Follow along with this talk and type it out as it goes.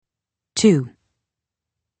2.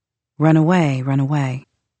 Run away,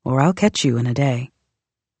 or I'll catch you in a day.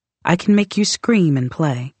 I can make you scream and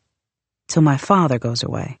play, till my father goes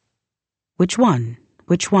away. Which one?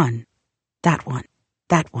 Which one? That one,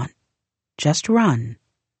 that one. Just run,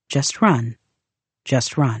 just run,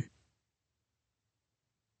 just run.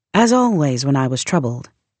 As always when I was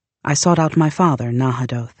troubled, I sought out my father,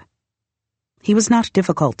 Nahadoth. He was not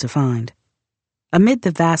difficult to find. Amid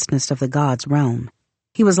the vastness of the gods' realm,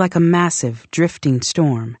 he was like a massive, drifting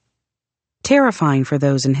storm, terrifying for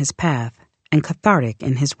those in his path and cathartic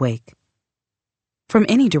in his wake. From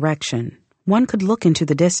any direction, one could look into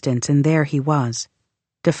the distance, and there he was,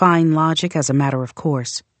 defying logic as a matter of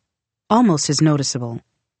course. Almost as noticeable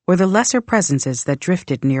were the lesser presences that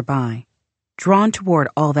drifted nearby, drawn toward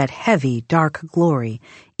all that heavy, dark glory,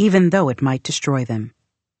 even though it might destroy them.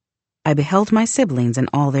 I beheld my siblings in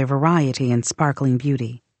all their variety and sparkling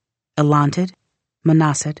beauty, Elantid,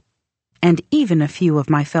 Manasset, and even a few of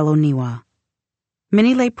my fellow Niwa.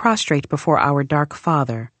 Many lay prostrate before our dark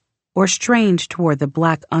father, or strained toward the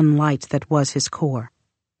black unlight that was his core,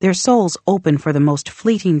 their souls open for the most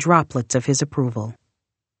fleeting droplets of his approval.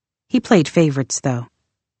 He played favorites, though,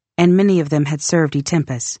 and many of them had served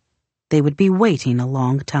Etempus. They would be waiting a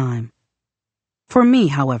long time. For me,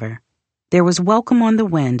 however, there was welcome on the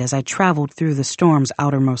wind as I traveled through the storm's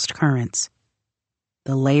outermost currents.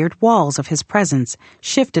 The layered walls of his presence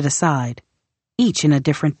shifted aside, each in a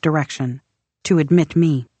different direction, to admit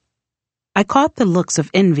me. I caught the looks of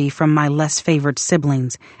envy from my less favored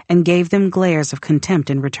siblings and gave them glares of contempt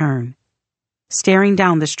in return, staring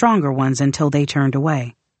down the stronger ones until they turned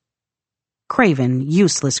away. Craven,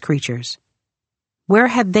 useless creatures. Where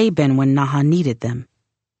had they been when Naha needed them?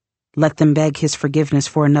 Let them beg his forgiveness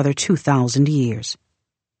for another 2,000 years.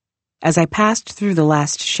 As I passed through the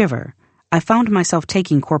last shiver, I found myself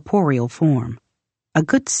taking corporeal form, a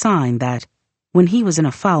good sign that, when he was in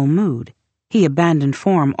a foul mood, he abandoned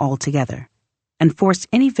form altogether, and forced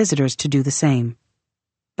any visitors to do the same.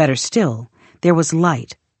 Better still, there was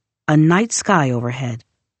light, a night sky overhead,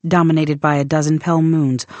 dominated by a dozen pale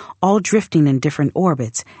moons, all drifting in different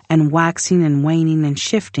orbits, and waxing and waning and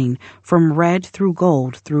shifting from red through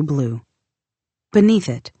gold through blue. Beneath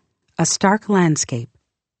it, a stark landscape,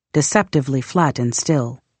 deceptively flat and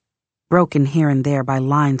still, broken here and there by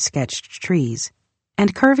line-sketched trees,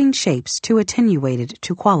 and curving shapes too attenuated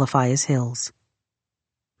to qualify as hills.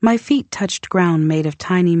 My feet touched ground made of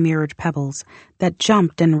tiny mirrored pebbles that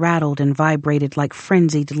jumped and rattled and vibrated like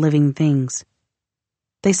frenzied living things.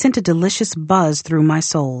 They sent a delicious buzz through my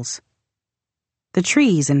soles. The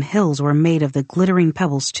trees and hills were made of the glittering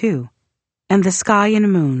pebbles too, and the sky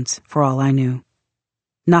and moons, for all I knew.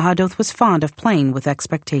 Nahadoth was fond of playing with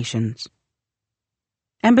expectations.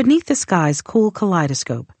 And beneath the sky's cool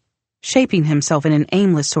kaleidoscope, shaping himself in an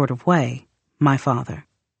aimless sort of way, my father.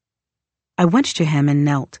 I went to him and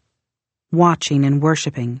knelt, watching and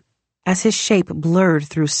worshipping, as his shape blurred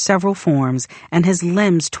through several forms and his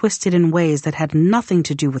limbs twisted in ways that had nothing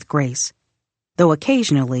to do with grace, though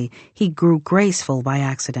occasionally he grew graceful by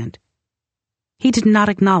accident. He did not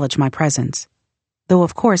acknowledge my presence, though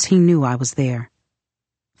of course he knew I was there.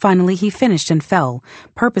 Finally he finished and fell,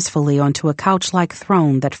 purposefully onto a couch-like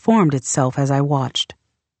throne that formed itself as I watched.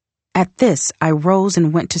 At this I rose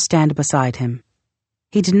and went to stand beside him.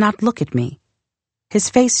 He did not look at me. His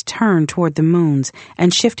face turned toward the moons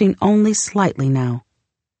and shifting only slightly now,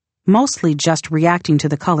 mostly just reacting to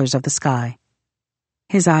the colors of the sky.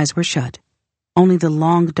 His eyes were shut, only the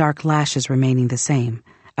long dark lashes remaining the same,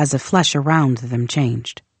 as the flesh around them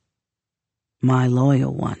changed. "My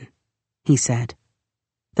loyal one," he said.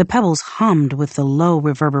 The pebbles hummed with the low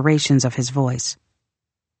reverberations of his voice.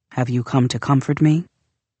 "Have you come to comfort me?"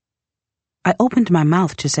 I opened my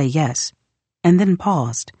mouth to say yes, and then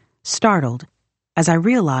paused, startled, as I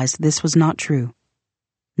realized this was not true.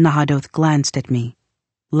 Nahadoth glanced at me,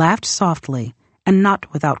 laughed softly, and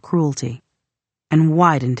not without cruelty, and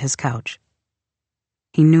widened his couch.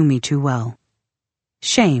 He knew me too well.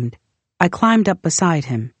 Shamed, I climbed up beside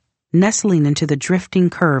him, nestling into the drifting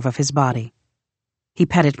curve of his body. He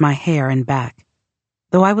petted my hair and back,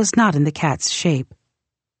 though I was not in the cat's shape.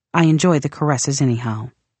 I enjoyed the caresses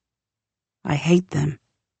anyhow. "I hate them,"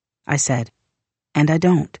 I said, "and I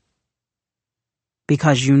don't."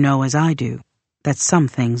 "Because you know as I do that some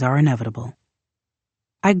things are inevitable."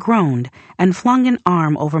 I groaned and flung an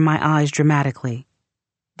arm over my eyes dramatically,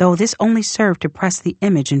 though this only served to press the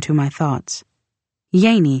image into my thoughts.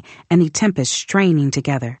 Yeni and Etempus straining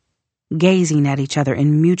together, gazing at each other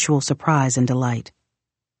in mutual surprise and delight.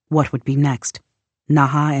 What would be next?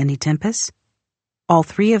 Naha and Etempus? All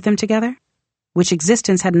three of them together? Which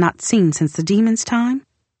existence had not seen since the demon's time?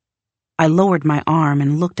 I lowered my arm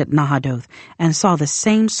and looked at Nahadoth and saw the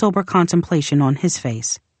same sober contemplation on his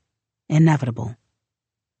face. Inevitable.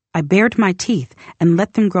 I bared my teeth and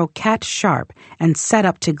let them grow cat-sharp and set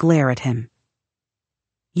up to glare at him.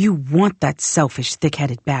 You want that selfish,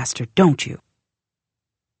 thick-headed bastard, don't you?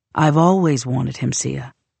 I've always wanted him,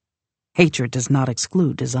 Sia. Hatred does not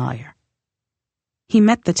exclude desire. He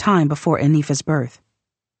met the time before Enifa's birth,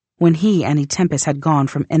 when he and Etempus had gone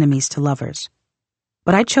from enemies to lovers.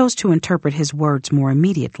 But I chose to interpret his words more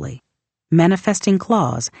immediately, manifesting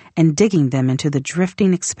claws and digging them into the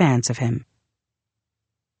drifting expanse of him.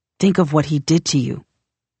 Think of what he did to you,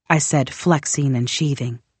 I said, flexing and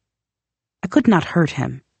sheathing. I could not hurt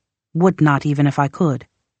him, would not even if I could,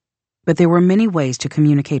 but there were many ways to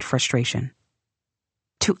communicate frustration.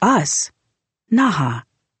 To us, Naha,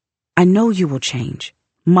 I know you will change,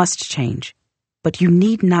 must change, but you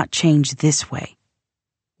need not change this way.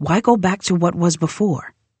 Why go back to what was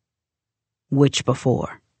before? Which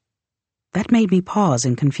before? That made me pause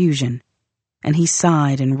in confusion, and he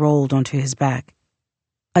sighed and rolled onto his back,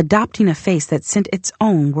 adopting a face that sent its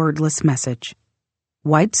own wordless message,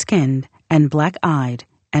 white-skinned and black-eyed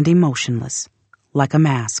and emotionless, like a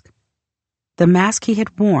mask. The mask he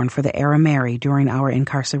had worn for the Arameri during our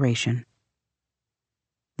incarceration.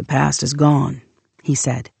 The past is gone, he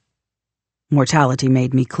said. Mortality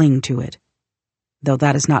made me cling to it, though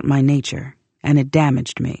that is not my nature, and it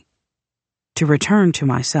damaged me. To return to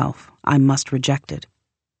myself, I must reject it.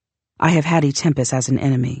 I have had Etempus as an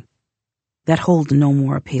enemy. That holds no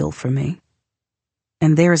more appeal for me.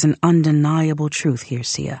 And there is an undeniable truth here,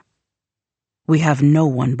 Sia. We have no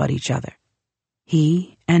one but each other.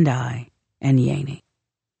 He and I and Yeni.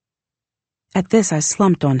 At this I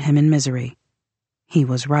slumped on him in misery. He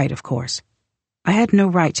was right, of course. I had no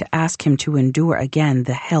right to ask him to endure again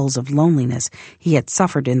the hells of loneliness he had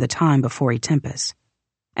suffered in the time before Etempus.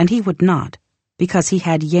 And he would not, because he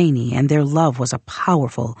had Yeni and their love was a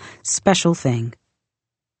powerful, special thing.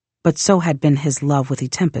 But so had been his love with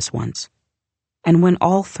Etempus once. And when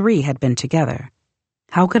all three had been together,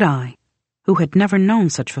 how could I, who had never known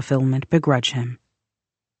such fulfillment, begrudge him?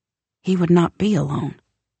 He would not be alone,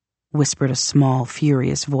 whispered a small,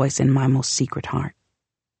 furious voice in my most secret heart.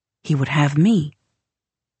 He would have me.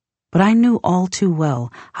 But I knew all too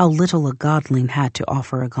well how little a godling had to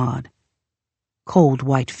offer a god. Cold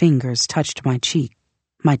white fingers touched my cheek,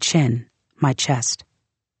 my chin, my chest.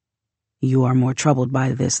 You are more troubled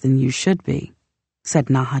by this than you should be,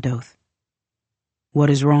 said Nahadoth.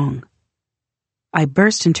 What is wrong? I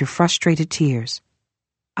burst into frustrated tears.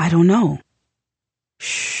 I don't know.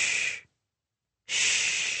 Shh.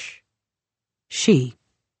 Shh. She,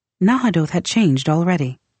 Nahadoth, had changed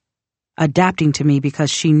already, adapting to me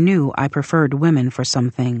because she knew I preferred women for some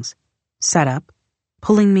things, sat up,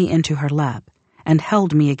 pulling me into her lap, and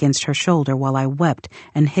held me against her shoulder while I wept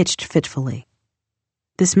and hitched fitfully.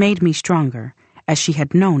 This made me stronger, as she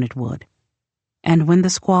had known it would. And when the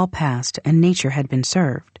squall passed and nature had been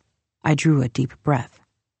served, I drew a deep breath.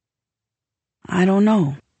 I don't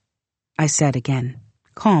know, I said again,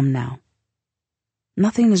 calm now.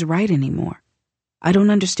 Nothing is right anymore. I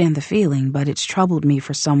don't understand the feeling, but it's troubled me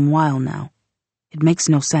for some while now. It makes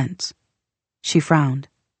no sense. She frowned.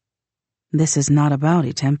 This is not about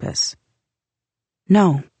Etempus.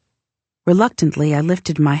 No. Reluctantly, I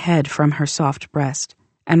lifted my head from her soft breast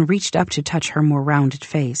and reached up to touch her more rounded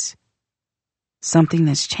face. Something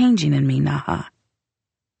is changing in me, Naha.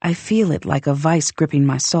 I feel it like a vice gripping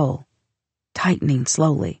my soul, tightening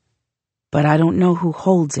slowly, but I don't know who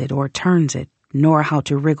holds it or turns it, nor how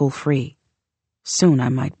to wriggle free. Soon I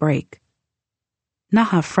might break.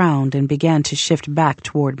 Naha frowned and began to shift back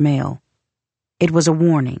toward Male. It was a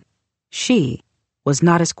warning. She was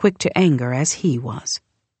not as quick to anger as he was.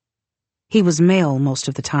 He was Male most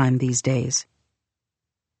of the time these days.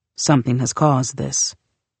 Something has caused this.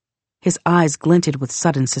 His eyes glinted with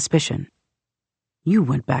sudden suspicion. You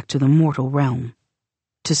went back to the mortal realm,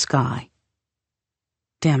 to Sky.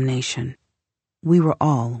 Damnation. We were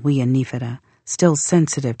all, we and Nefida, still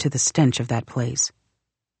sensitive to the stench of that place.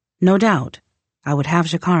 No doubt, I would have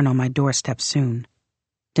Shakharn on my doorstep soon,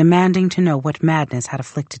 demanding to know what madness had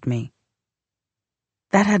afflicted me.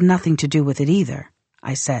 That had nothing to do with it either,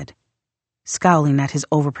 I said, scowling at his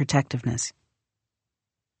overprotectiveness.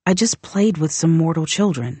 I just played with some mortal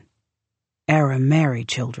children. Arameri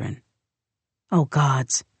children. Oh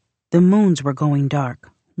gods, the moons were going dark,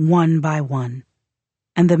 one by one,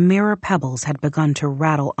 and the mirror pebbles had begun to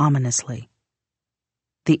rattle ominously.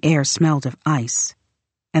 The air smelled of ice,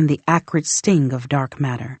 and the acrid sting of dark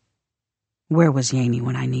matter. Where was Yeni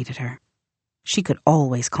when I needed her? She could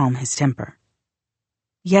always calm his temper.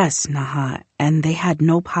 Yes, Naha, and they had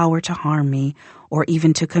no power to harm me or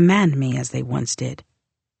even to command me as they once did.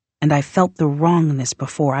 And I felt the wrongness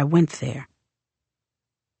before I went there.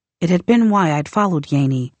 It had been why I'd followed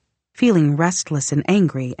Yanni, feeling restless and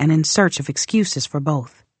angry and in search of excuses for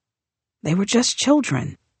both. They were just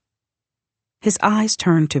children. His eyes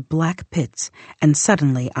turned to black pits, and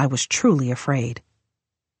suddenly I was truly afraid.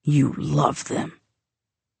 You love them.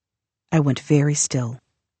 I went very still,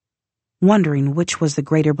 wondering which was the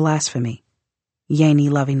greater blasphemy, Yanni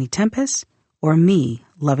loving Tempest or me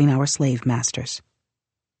loving our slave masters.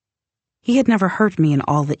 He had never hurt me in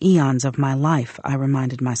all the eons of my life, I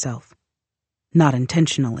reminded myself. Not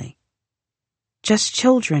intentionally. Just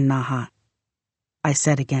children, Naha, I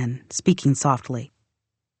said again, speaking softly.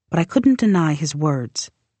 But I couldn't deny his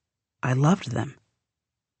words. I loved them.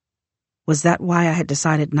 Was that why I had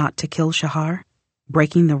decided not to kill Shahar,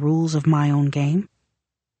 breaking the rules of my own game?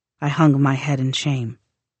 I hung my head in shame.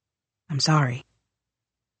 I'm sorry.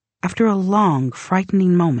 After a long,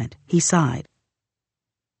 frightening moment, he sighed.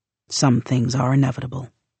 Some things are inevitable.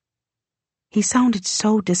 He sounded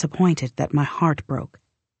so disappointed that my heart broke.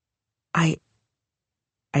 I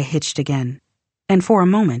hitched again, and for a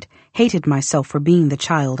moment hated myself for being the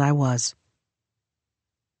child I was.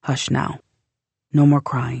 Hush now. No more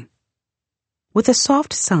crying. With a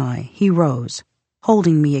soft sigh, he rose,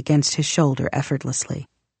 holding me against his shoulder effortlessly.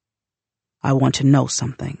 I want to know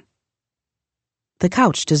something. The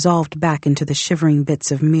couch dissolved back into the shivering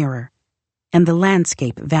bits of mirror, and the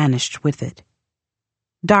landscape vanished with it.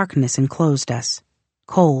 Darkness enclosed us,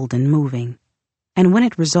 cold and moving, and when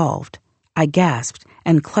it resolved, I gasped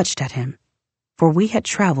and clutched at him, for we had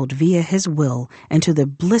traveled via his will into the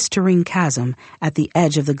blistering chasm at the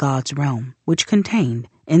edge of the god's realm, which contained,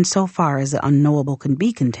 insofar as the unknowable can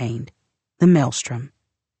be contained, the maelstrom.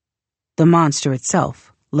 The monster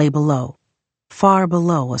itself lay below, far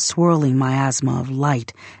below a swirling miasma of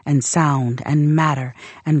light and sound and matter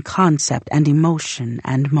and concept and emotion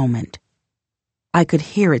and moment. I could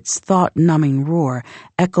hear its thought-numbing roar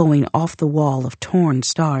echoing off the wall of torn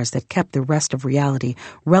stars that kept the rest of reality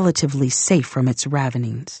relatively safe from its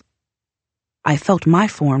ravenings. I felt my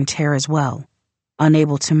form tear as well,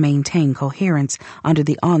 unable to maintain coherence under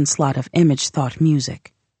the onslaught of image-thought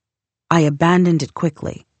music. I abandoned it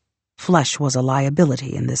quickly. Flesh was a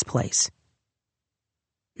liability in this place.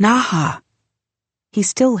 Naha! He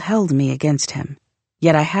still held me against him,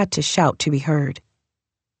 yet I had to shout to be heard.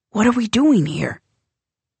 What are we doing here?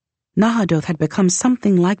 Nahadoth had become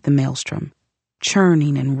something like the maelstrom,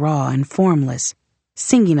 churning and raw and formless,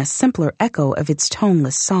 singing a simpler echo of its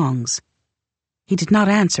toneless songs. He did not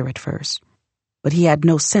answer at first, but he had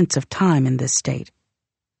no sense of time in this state.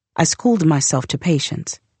 I schooled myself to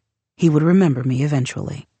patience. He would remember me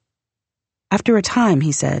eventually. After a time,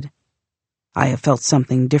 he said, I have felt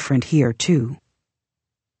something different here, too.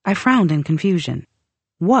 I frowned in confusion.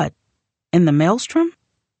 What? In the maelstrom?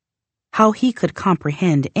 How he could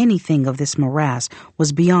comprehend anything of this morass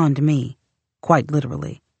was beyond me, quite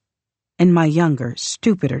literally. In my younger,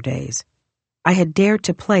 stupider days, I had dared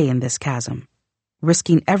to play in this chasm,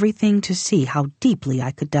 risking everything to see how deeply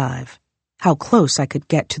I could dive, how close I could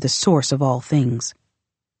get to the source of all things.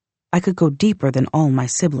 I could go deeper than all my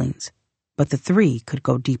siblings, but the three could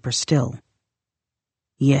go deeper still.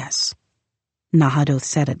 Yes, Nahadoth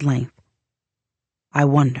said at length. I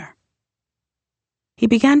wonder. He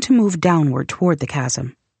began to move downward toward the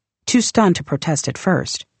chasm. Too stunned to protest at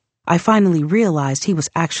first, I finally realized he was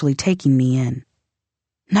actually taking me in.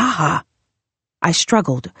 Naha! I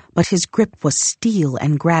struggled, but his grip was steel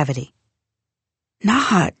and gravity.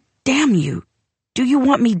 Naha, damn you! Do you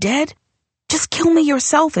want me dead? Just kill me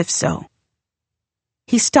yourself if so.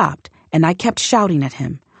 He stopped, and I kept shouting at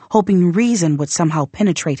him, hoping reason would somehow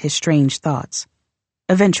penetrate his strange thoughts.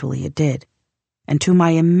 Eventually it did, and to my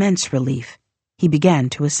immense relief, he began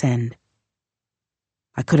to ascend.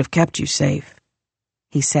 I could have kept you safe,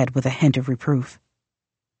 he said with a hint of reproof.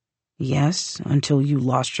 Yes, until you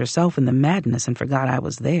lost yourself in the madness and forgot I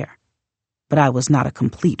was there. But I was not a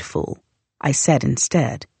complete fool, I said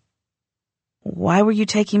instead. Why were you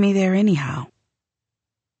taking me there anyhow?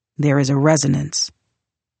 There is a resonance.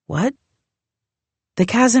 What? The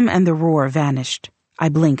chasm and the roar vanished. I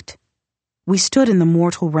blinked. We stood in the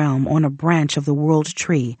mortal realm on a branch of the world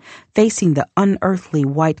tree, facing the unearthly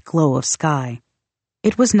white glow of sky.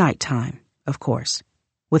 It was nighttime, of course,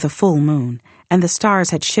 with a full moon, and the stars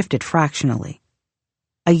had shifted fractionally.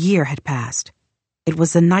 A year had passed. It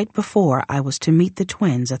was the night before I was to meet the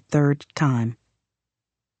twins a third time.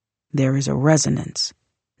 There is a resonance,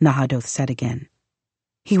 Nahadoth said again.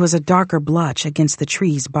 He was a darker blotch against the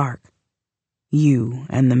tree's bark. You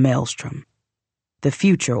and the maelstrom. The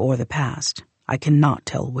future or the past. I cannot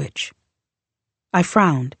tell which. I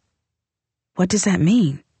frowned. What does that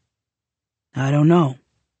mean? I don't know.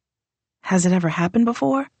 Has it ever happened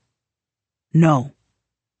before? No.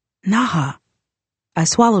 Naha. I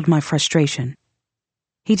swallowed my frustration.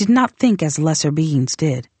 He did not think as lesser beings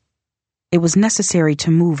did. It was necessary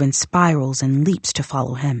to move in spirals and leaps to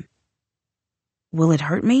follow him. Will it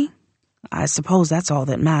hurt me? I suppose that's all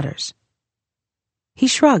that matters. He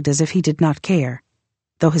shrugged as if he did not care,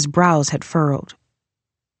 though his brows had furrowed.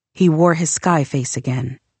 He wore his sky face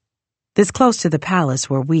again. This close to the palace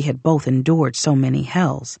where we had both endured so many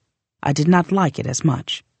hells, I did not like it as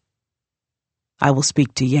much. I will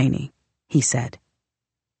speak to Yanni, he said.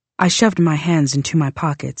 I shoved my hands into my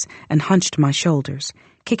pockets and hunched my shoulders,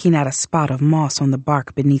 kicking at a spot of moss on the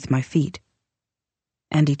bark beneath my feet.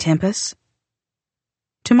 Andy Tempest?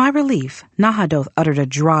 To my relief, Nahadoth uttered a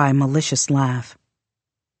dry, malicious laugh.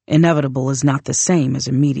 Inevitable is not the same as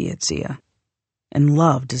immediate, Zia, and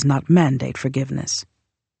love does not mandate forgiveness.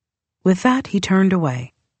 With that, he turned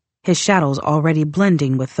away, his shadows already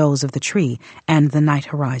blending with those of the tree and the night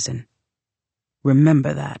horizon.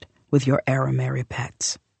 Remember that with your Arameri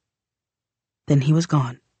pets. Then he was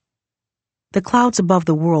gone. The clouds above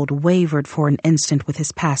the world wavered for an instant with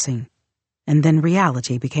his passing, and then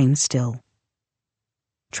reality became still.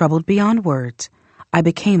 Troubled beyond words, I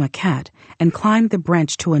became a cat and climbed the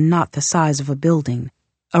branch to a knot the size of a building,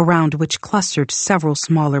 around which clustered several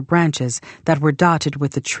smaller branches that were dotted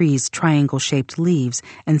with the tree's triangle-shaped leaves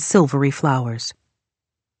and silvery flowers.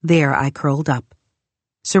 There I curled up,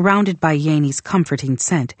 surrounded by Yanni's comforting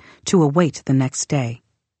scent, to await the next day.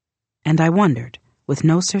 And I wondered, with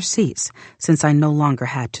no surcease, since I no longer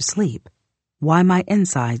had to sleep, why my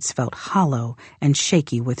insides felt hollow and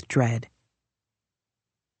shaky with dread.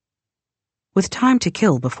 With time to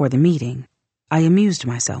kill before the meeting, I amused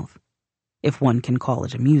myself, if one can call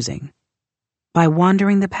it amusing, by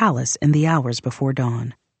wandering the palace in the hours before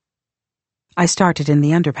dawn. I started in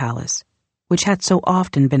the underpalace, which had so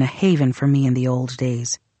often been a haven for me in the old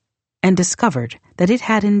days, and discovered that it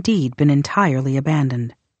had indeed been entirely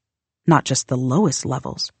abandoned. Not just the lowest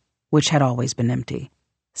levels, which had always been empty,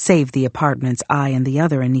 save the apartments I and the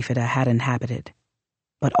other Anifida had inhabited,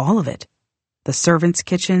 but all of it. The servants'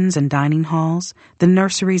 kitchens and dining halls, the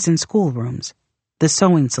nurseries and schoolrooms, the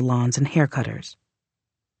sewing salons and haircutters.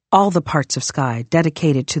 All the parts of Sky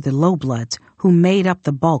dedicated to the lowbloods who made up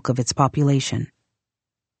the bulk of its population.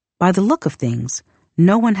 By the look of things,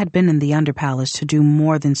 no one had been in the underpalace to do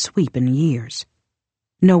more than sweep in years.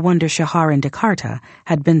 No wonder Shahar and Dekarta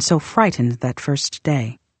had been so frightened that first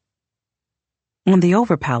day. On the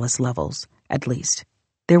overpalace levels, at least,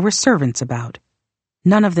 there were servants about.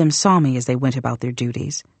 None of them saw me as they went about their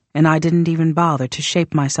duties, and I didn't even bother to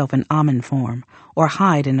shape myself in Amen form or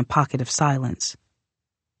hide in a pocket of silence.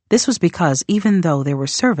 This was because even though there were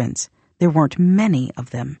servants, there weren't many of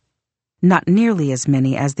them. Not nearly as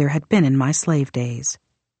many as there had been in my slave days.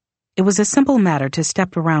 It was a simple matter to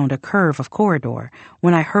step around a curve of corridor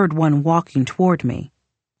when I heard one walking toward me,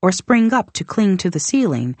 or spring up to cling to the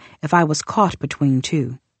ceiling if I was caught between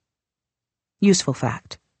two. Useful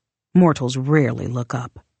fact. Mortals rarely look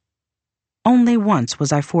up. Only once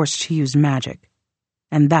was I forced to use magic,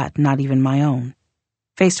 and that not even my own,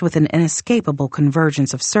 faced with an inescapable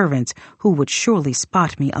convergence of servants who would surely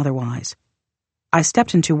spot me otherwise. I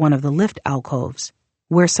stepped into one of the lift alcoves,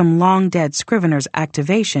 where some long-dead scrivener's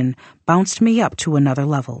activation bounced me up to another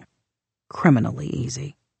level. Criminally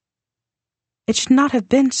easy. It should not have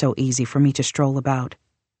been so easy for me to stroll about.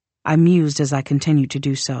 I mused as I continued to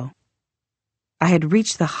do so. I had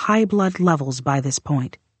reached the high blood levels by this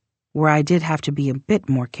point, where I did have to be a bit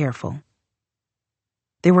more careful.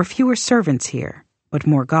 There were fewer servants here, but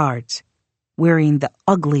more guards, wearing the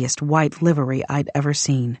ugliest white livery I'd ever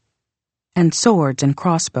seen, and swords and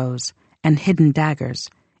crossbows and hidden daggers,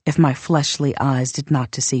 if my fleshly eyes did not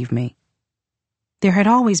deceive me. There had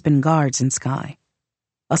always been guards in Sky,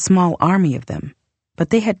 a small army of them, but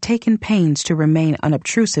they had taken pains to remain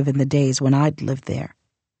unobtrusive in the days when I'd lived there.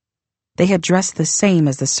 They had dressed the same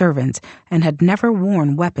as the servants and had never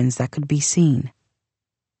worn weapons that could be seen.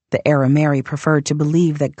 The Arameri preferred to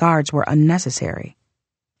believe that guards were unnecessary,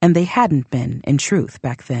 and they hadn't been, in truth,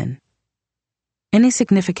 back then. Any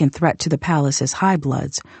significant threat to the palace's high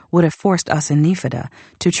bloods would have forced us in Nifida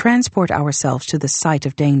to transport ourselves to the site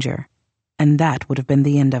of danger, and that would have been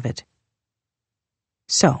the end of it.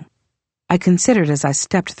 So, I considered as I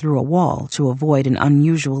stepped through a wall to avoid an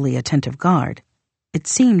unusually attentive guard, it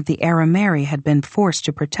seemed the Arameri had been forced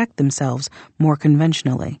to protect themselves more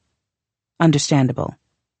conventionally. Understandable,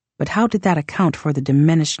 but how did that account for the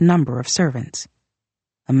diminished number of servants?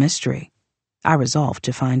 A mystery, I resolved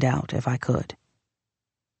to find out if I could.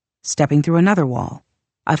 Stepping through another wall,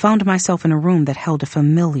 I found myself in a room that held a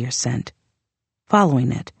familiar scent.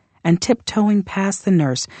 Following it, and tiptoeing past the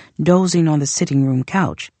nurse dozing on the sitting-room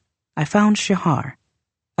couch, I found Shahar,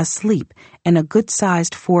 asleep in a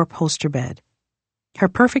good-sized four-poster bed. Her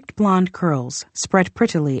perfect blonde curls spread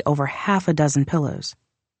prettily over half a dozen pillows,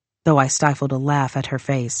 though I stifled a laugh at her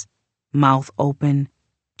face, mouth open,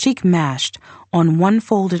 cheek mashed on one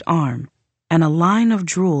folded arm, and a line of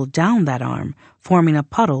drool down that arm forming a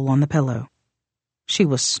puddle on the pillow. She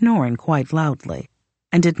was snoring quite loudly,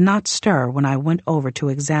 and did not stir when I went over to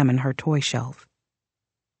examine her toy shelf.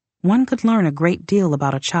 One could learn a great deal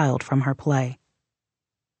about a child from her play.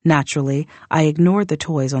 Naturally, I ignored the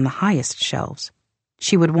toys on the highest shelves.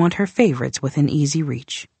 She would want her favorites within easy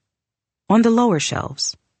reach. On the lower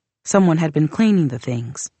shelves, someone had been cleaning the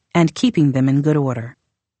things and keeping them in good order,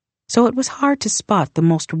 so it was hard to spot the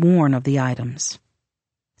most worn of the items.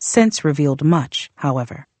 Sense revealed much,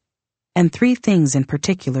 however, and three things in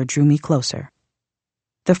particular drew me closer.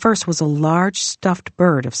 The first was a large stuffed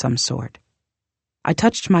bird of some sort. I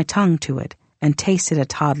touched my tongue to it and tasted a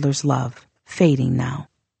toddler's love, fading now.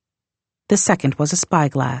 The second was a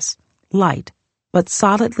spyglass, light, but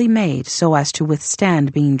solidly made so as to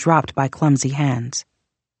withstand being dropped by clumsy hands.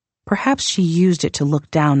 Perhaps she used it to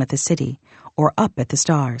look down at the city or up at the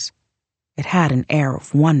stars. It had an air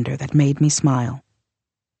of wonder that made me smile.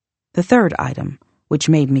 The third item, which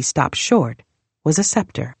made me stop short, was a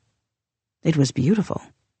scepter. It was beautiful,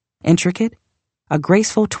 intricate, a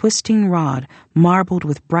graceful twisting rod marbled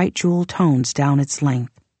with bright jewel tones down its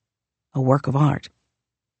length. A work of art.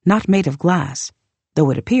 Not made of glass, though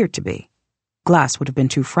it appeared to be. Glass would have been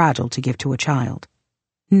too fragile to give to a child.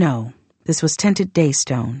 No, this was tinted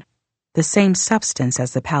daystone, the same substance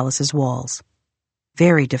as the palace's walls.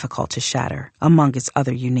 Very difficult to shatter, among its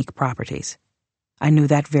other unique properties. I knew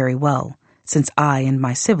that very well, since I and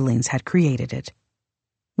my siblings had created it.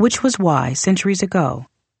 Which was why, centuries ago,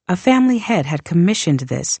 a family head had commissioned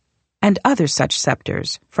this and other such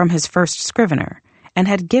scepters from his first scrivener and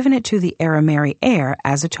had given it to the Arameri heir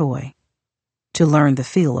as a toy. To learn the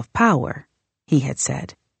feel of power, he had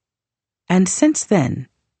said. And since then,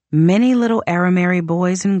 many little Arameri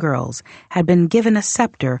boys and girls had been given a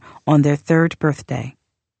scepter on their third birthday,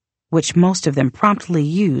 which most of them promptly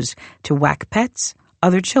used to whack pets,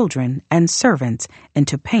 other children, and servants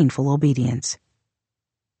into painful obedience.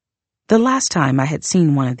 The last time I had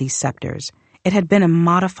seen one of these scepters, it had been a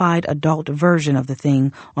modified adult version of the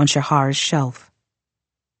thing on Shahar's shelf.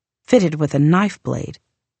 Fitted with a knife blade,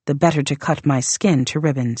 the better to cut my skin to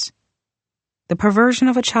ribbons. The perversion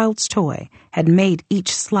of a child's toy had made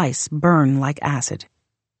each slice burn like acid.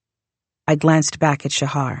 I glanced back at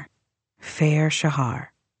Shahar. Fair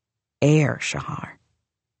Shahar. Heir Shahar.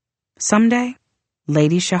 Someday,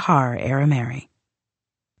 Lady Shahar Arameri.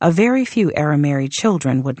 A very few Arameri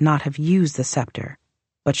children would not have used the scepter,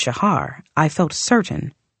 but Shahar, I felt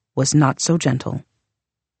certain, was not so gentle.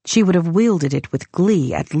 She would have wielded it with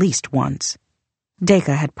glee at least once.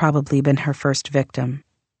 Deka had probably been her first victim.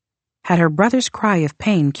 Had her brother's cry of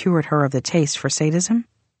pain cured her of the taste for sadism?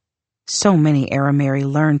 So many Arameri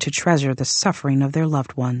learned to treasure the suffering of their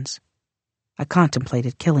loved ones. I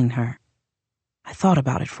contemplated killing her. I thought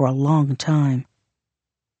about it for a long time.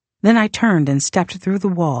 Then I turned and stepped through the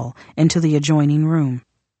wall into the adjoining room.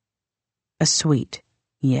 A suite,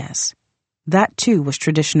 yes. That too was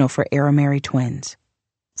traditional for Arameri twins.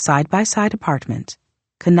 Side-by-side apartments,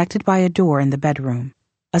 connected by a door in the bedroom,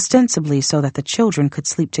 ostensibly so that the children could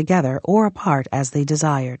sleep together or apart as they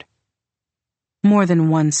desired. More than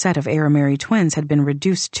one set of Arameri twins had been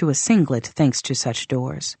reduced to a singlet thanks to such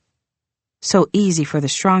doors. So easy for the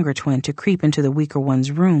stronger twin to creep into the weaker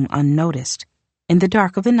one's room unnoticed, in the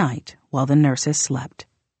dark of the night while the nurses slept.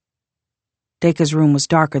 Deka's room was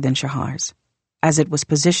darker than Shahar's, as it was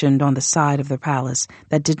positioned on the side of the palace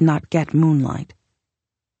that did not get moonlight.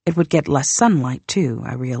 It would get less sunlight, too,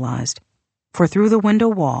 I realized, for through the window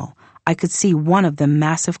wall I could see one of the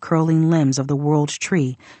massive curling limbs of the world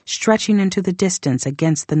tree stretching into the distance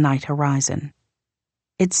against the night horizon.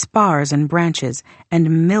 Its spars and branches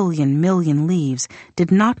and million leaves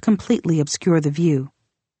did not completely obscure the view,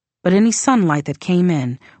 but any sunlight that came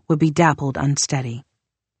in would be dappled unsteady,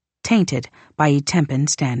 tainted by Etempan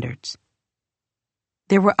standards.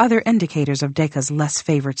 There were other indicators of Deka's less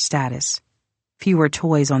favored status. Fewer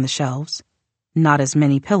toys on the shelves, not as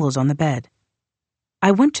many pillows on the bed.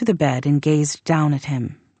 I went to the bed and gazed down at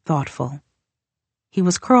him, thoughtful. He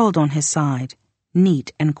was curled on his side,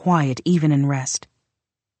 neat and quiet even in rest.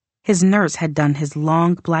 His nurse had done his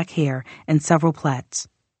long black hair in several plaits,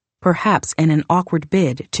 perhaps in an awkward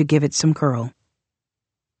bid to give it some curl.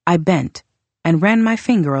 I bent and ran my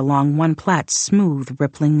finger along one plait's smooth,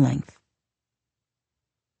 rippling length.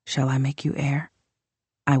 "Shall I make you heir?"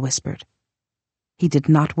 I whispered. He did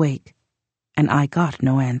not wake, and I got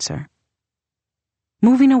no answer.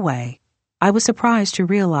 Moving away, I was surprised to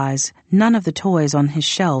realize none of the toys on his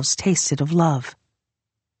shelves tasted of love.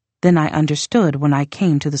 Then I understood when I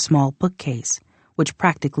came to the small bookcase, which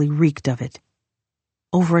practically reeked of it.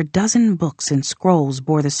 Over a dozen books and scrolls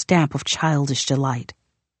bore the stamp of childish delight.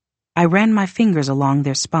 I ran my fingers along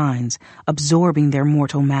their spines, absorbing their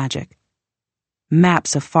mortal magic.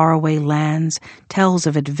 Maps of faraway lands, tales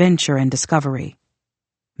of adventure and discovery.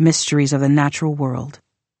 Mysteries of the natural world,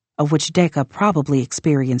 of which Deka probably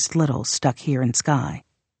experienced little stuck here in Sky.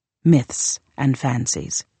 Myths and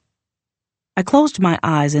fancies. I closed my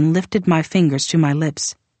eyes and lifted my fingers to my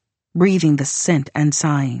lips, breathing the scent and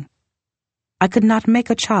sighing. I could not make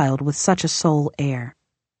a child with such a sole heir.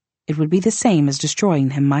 It would be the same as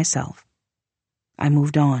destroying him myself. I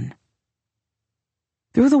moved on.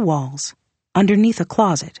 Through the walls, underneath a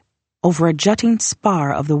closet, over a jutting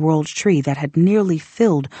spar of the world tree that had nearly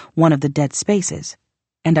filled one of the dead spaces,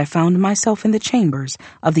 and I found myself in the chambers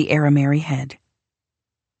of the Arameri head.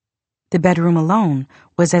 The bedroom alone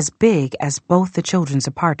was as big as both the children's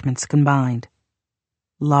apartments combined.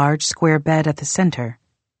 Large square bed at the center,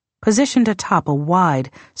 positioned atop a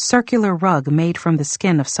wide, circular rug made from the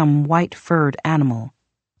skin of some white-furred animal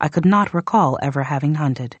I could not recall ever having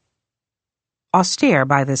hunted. Austere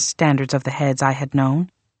by the standards of the heads I had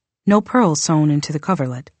known, no pearls sewn into the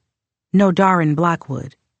coverlet, no Darren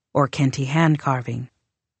blackwood, or Kenti hand-carving,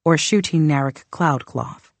 or shooting Narek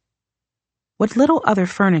cloudcloth. What little other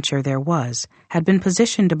furniture there was had been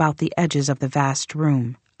positioned about the edges of the vast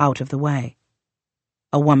room, out of the way.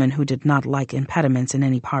 A woman who did not like impediments in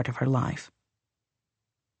any part of her life.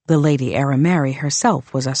 The Lady Arameri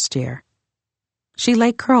herself was austere. She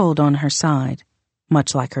lay curled on her side,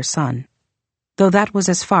 much like her son, though that was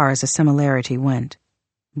as far as a similarity went.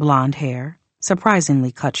 Blonde hair,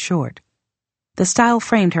 surprisingly cut short. The style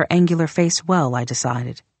framed her angular face well, I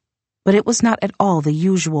decided, but it was not at all the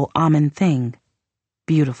usual Amen thing.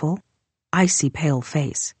 Beautiful, icy pale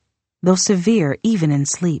face, though severe even in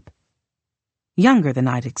sleep. Younger than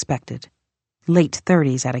I'd expected, late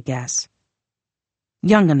 30s at a guess.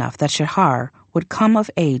 Young enough that Shahar would come of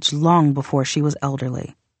age long before she was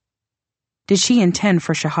elderly. Did she intend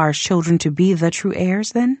for Shahar's children to be the true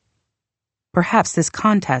heirs, then? Perhaps this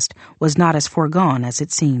contest was not as foregone as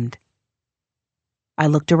it seemed. I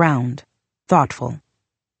looked around, thoughtful.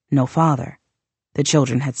 No father, the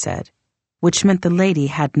children had said, which meant the lady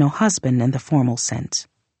had no husband in the formal sense.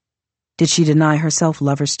 Did she deny herself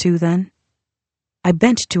lovers too, then? I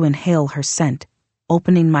bent to inhale her scent,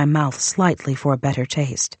 opening my mouth slightly for a better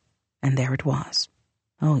taste, and there it was.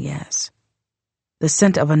 Oh, yes. The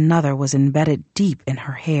scent of another was embedded deep in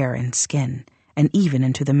her hair and skin, and even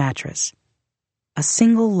into the mattress. A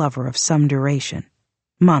single lover of some duration,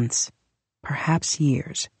 months, perhaps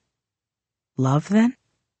years. Love, then?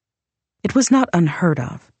 It was not unheard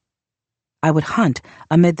of. I would hunt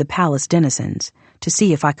amid the palace denizens to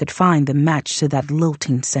see if I could find the match to that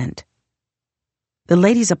lilting scent. The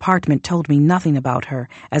lady's apartment told me nothing about her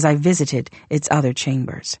as I visited its other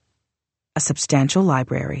chambers. A substantial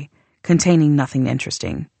library, containing nothing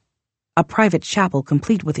interesting. A private chapel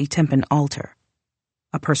complete with Etempan altar.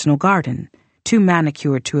 A personal garden, too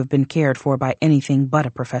manicured to have been cared for by anything but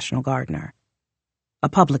a professional gardener. A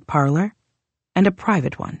public parlor, and a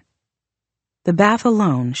private one. The bath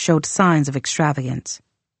alone showed signs of extravagance.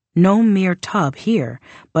 No mere tub here,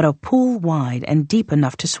 but a pool wide and deep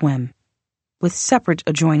enough to swim, with separate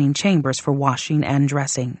adjoining chambers for washing and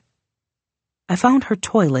dressing. I found her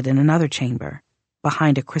toilet in another chamber,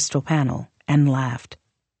 behind a crystal panel, and laughed.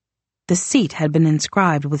 The seat had been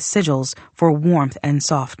inscribed with sigils for warmth and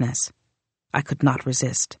softness. I could not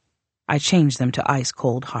resist. I changed them to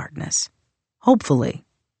ice-cold hardness. Hopefully,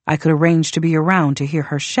 I could arrange to be around to hear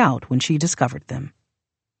her shout when she discovered them.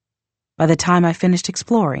 By the time I finished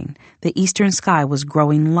exploring, the eastern sky was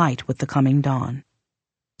growing light with the coming dawn.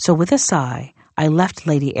 So with a sigh, I left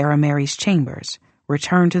Lady Arameri's chambers,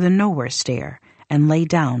 returned to the nowhere stair, and lay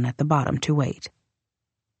down at the bottom to wait.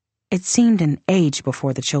 It seemed an age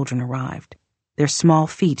before the children arrived, their small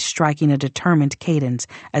feet striking a determined cadence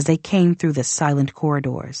as they came through the silent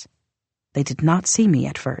corridors. They did not see me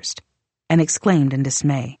at first, and exclaimed in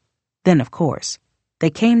dismay. Then, of course, they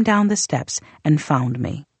came down the steps and found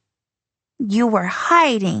me. "You were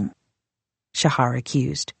hiding," Shahar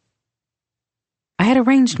accused. I had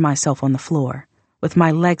arranged myself on the floor, with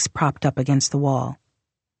my legs propped up against the wall.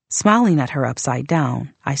 Smiling at her upside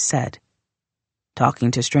down, I said,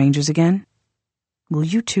 "Talking to strangers again? Will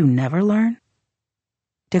you two never learn?"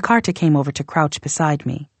 Descartes came over to crouch beside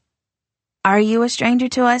me. Are you a stranger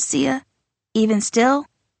to us, Sia? Even still?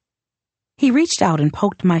 He reached out and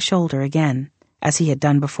poked my shoulder again, as he had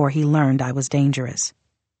done before he learned I was dangerous.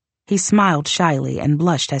 He smiled shyly and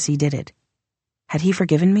blushed as he did it. Had he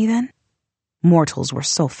forgiven me then? Mortals were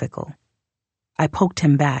so fickle. I poked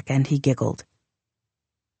him back and he giggled.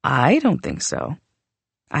 "I don't think so,"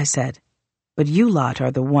 I said, "but you lot are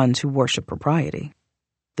the ones who worship propriety.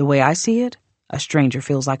 The way I see it, a stranger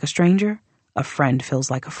feels like a stranger, a friend feels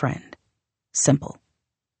like a friend. Simple."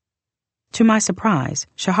 To my surprise,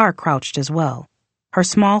 Shahar crouched as well, her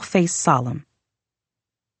small face solemn.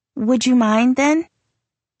 Would you mind, then?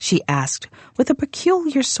 She asked, with a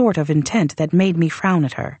peculiar sort of intent that made me frown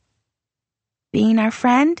at her. Being our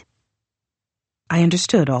friend? I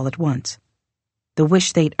understood all at once. The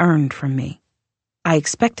wish they'd earned from me. I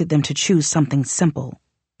expected them to choose something simple,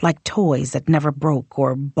 like toys that never broke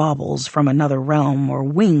or baubles from another realm or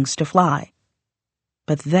wings to fly.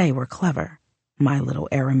 But they were clever, my little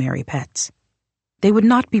Arameri pets. They would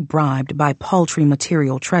not be bribed by paltry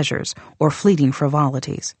material treasures or fleeting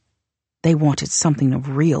frivolities. They wanted something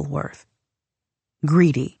of real worth.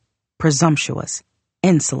 Greedy, presumptuous,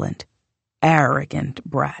 insolent, arrogant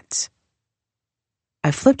brats. I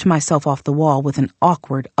flipped myself off the wall with an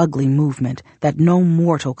awkward, ugly movement that no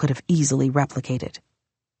mortal could have easily replicated.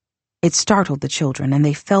 It startled the children, and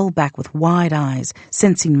they fell back with wide eyes,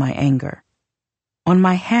 sensing my anger. On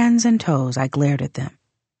my hands and toes, I glared at them.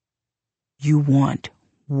 "You want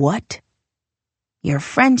what?" "Your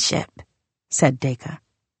friendship," said Deka.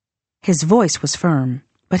 His voice was firm,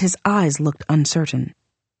 but his eyes looked uncertain.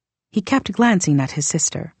 He kept glancing at his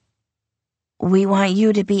sister. "We want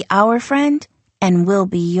you to be our friend, and we'll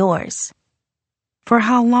be yours." "For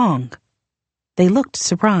how long?" They looked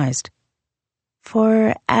surprised.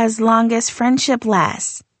 "For as long as friendship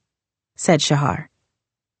lasts," said Shahar.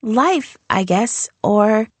 "Life, I guess,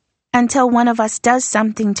 or until one of us does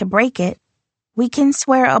something to break it. We can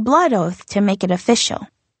swear a blood oath to make it official."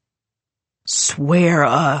 "Swear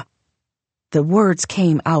a..." The words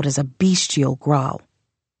came out as a bestial growl.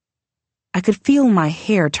 I could feel my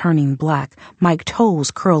hair turning black, my toes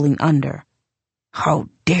curling under. "How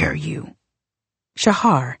dare you?"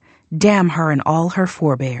 Shahar, damn her and all her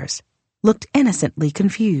forebears, looked innocently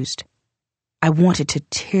confused. I wanted to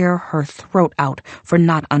tear her throat out for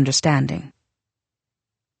not understanding.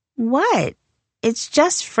 "What? It's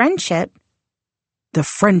just friendship." The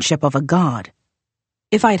friendship of a god.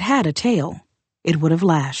 If I'd had a tail, it would have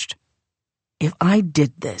lashed. If I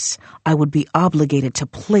did this, I would be obligated to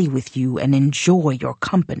play with you and enjoy your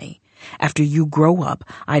company. After you grow up,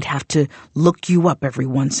 I'd have to look you up every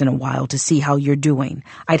once in a while to see how you're doing.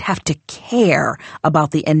 I'd have to care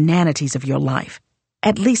about the inanities of your life.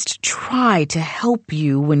 At least try to help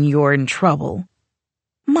you when you're in trouble.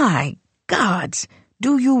 My gods,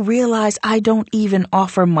 do you realize I don't even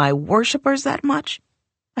offer my worshippers that much?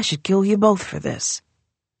 I should kill you both for this.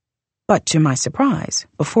 But to my surprise,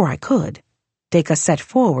 before I could, Deka set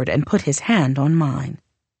forward and put his hand on mine.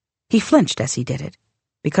 He flinched as he did it,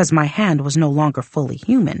 because my hand was no longer fully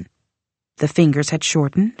human. The fingers had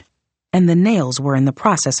shortened, and the nails were in the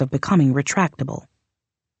process of becoming retractable.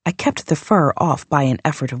 I kept the fur off by an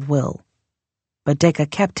effort of will. But Deka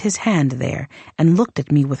kept his hand there and looked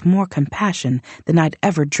at me with more compassion than I'd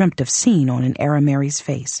ever dreamt of seeing on an Arameri's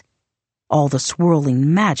face. All the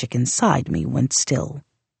swirling magic inside me went still.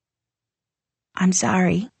 "I'm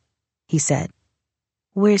sorry," he said.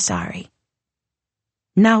 "We're sorry."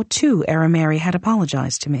 Now, too, Arameri had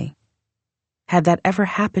apologized to me. Had that ever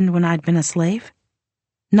happened when I'd been a slave?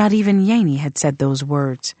 Not even Yeni had said those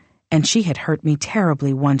words, and she had hurt me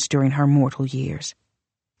terribly once during her mortal years.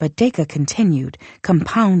 But Deka continued,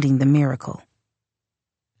 compounding the miracle.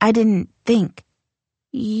 "I didn't think.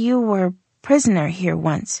 You were prisoner here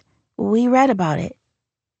once. We read about it.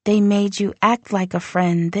 They made you act like a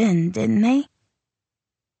friend then, didn't they?"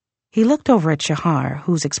 He looked over at Shahar,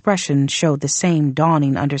 whose expression showed the same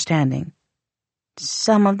dawning understanding.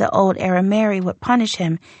 "Some of the old Arameri would punish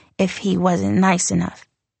him if he wasn't nice enough.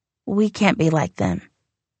 We can't be like them."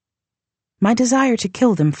 My desire to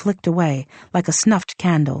kill them flicked away like a snuffed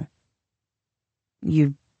candle.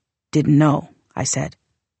 "You didn't know," I said.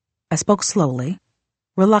 I spoke slowly,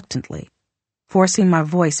 reluctantly, forcing my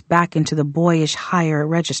voice back into the boyish higher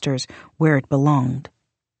registers where it belonged.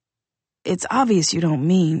 "It's obvious you don't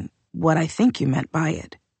mean what I think you meant by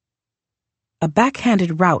it." A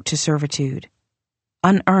backhanded route to servitude.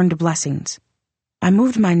 Unearned blessings. I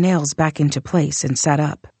moved my nails back into place and sat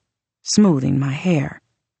up, smoothing my hair.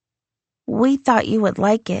 We thought you would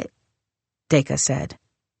like it, Deka said,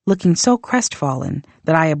 looking so crestfallen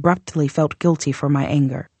that I abruptly felt guilty for my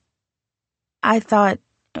anger.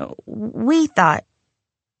 We thought.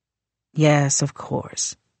 Yes, of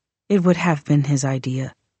course. It would have been his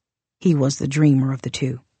idea. He was the dreamer of the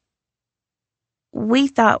two. We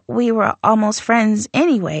thought we were almost friends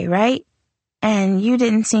anyway, right? And you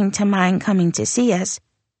didn't seem to mind coming to see us,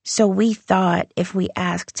 so we thought if we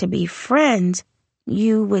asked to be friends,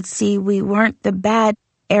 you would see we weren't the bad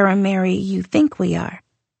Aramary you think we are.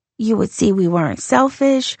 You would see we weren't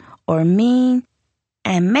selfish or mean,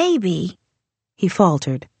 and maybe, he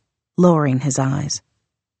faltered, lowering his eyes.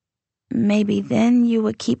 Maybe then you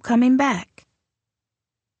would keep coming back.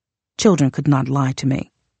 Children could not lie to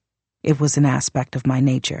me. It was an aspect of my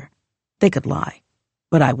nature. They could lie,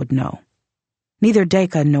 but I would know. Neither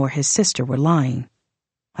Deka nor his sister were lying.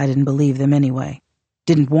 I didn't believe them anyway,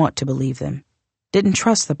 didn't want to believe them, didn't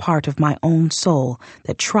trust the part of my own soul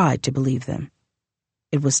that tried to believe them.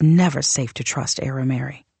 It was never safe to trust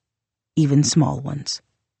Aramary, even small ones.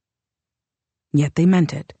 Yet they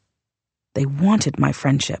meant it. They wanted my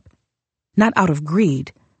friendship, not out of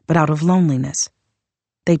greed, but out of loneliness.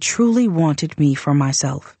 They truly wanted me for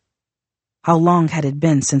myself. How long had it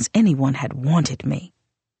been since anyone had wanted me?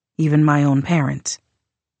 Even my own parents.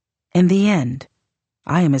 In the end,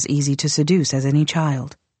 I am as easy to seduce as any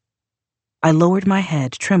child. I lowered my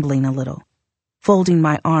head, trembling a little, folding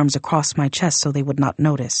my arms across my chest so they would not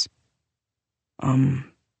notice.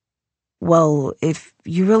 Well, if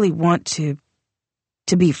you really want to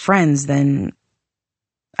be friends, then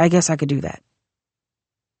I guess I could do that.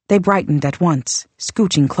 They brightened at once,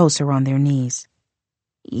 scooching closer on their knees.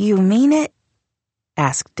 You mean it?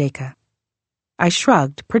 Asked Deka. I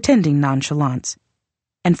shrugged, pretending nonchalance,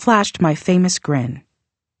 and flashed my famous grin.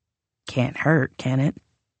 Can't hurt, can it?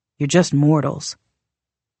 You're just mortals.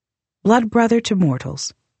 Blood brother to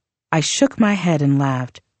mortals. I shook my head and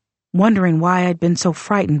laughed, wondering why I'd been so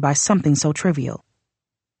frightened by something so trivial.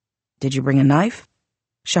 Did you bring a knife?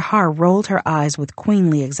 Shahar rolled her eyes with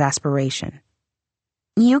queenly exasperation.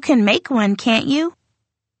 You can make one, can't you?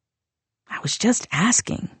 I was just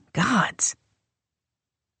asking. Gods.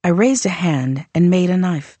 I raised a hand and made a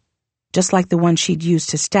knife, just like the one she'd used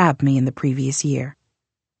to stab me in the previous year.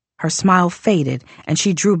 Her smile faded, and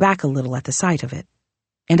she drew back a little at the sight of it,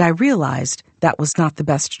 and I realized that was not the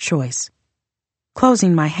best choice.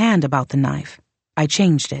 Closing my hand about the knife, I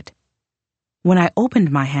changed it. When I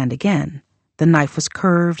opened my hand again, the knife was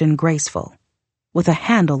curved and graceful, with a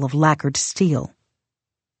handle of lacquered steel.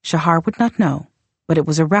 Shahar would not know, but it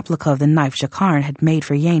was a replica of the knife Jacquard had made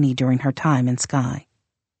for Yeni during her time in Sky.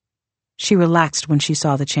 She relaxed when she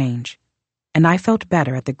saw the change, and I felt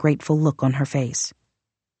better at the grateful look on her face.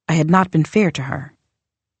 I had not been fair to her.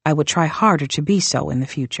 I would try harder to be so in the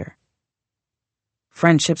future.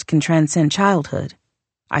 Friendships can transcend childhood,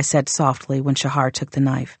 I said softly when Shahar took the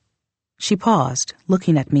knife. She paused,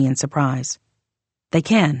 looking at me in surprise. They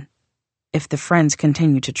can, if the friends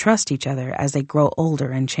continue to trust each other as they grow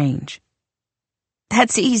older and change.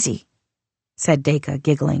 That's easy, said Deka,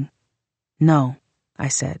 giggling. No, I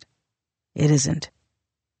said. It isn't.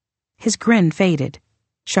 His grin faded.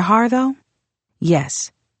 Shahar, though?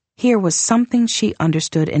 Yes, here was something she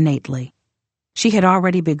understood innately. She had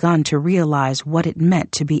already begun to realize what it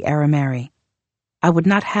meant to be Aramary. I would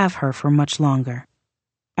not have her for much longer.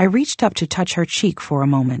 I reached up to touch her cheek for a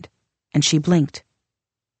moment, and she blinked.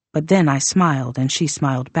 But then I smiled, and she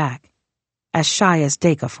smiled back, as shy as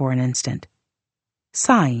Deka for an instant.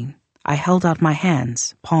 Sighing, I held out my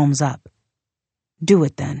hands, palms up. Do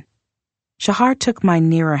it, then. Shahar took my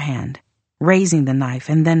nearer hand, raising the knife,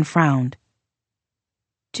 and then frowned.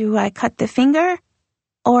 Do I cut the finger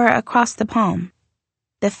or across the palm?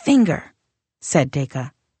 The finger, said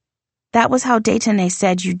Deka. That was how Daytonay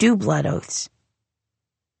said you do blood oaths.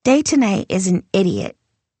 Daytonay is an idiot,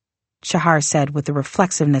 Shahar said with the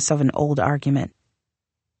reflexiveness of an old argument.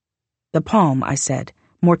 The palm, I said,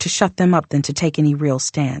 more to shut them up than to take any real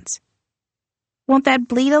stance. Won't that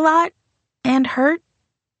bleed a lot and hurt?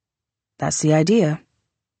 That's the idea.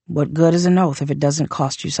 What good is an oath if it doesn't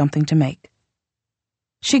cost you something to make?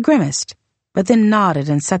 She grimaced, but then nodded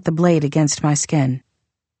and set the blade against my skin.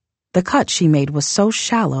 The cut she made was so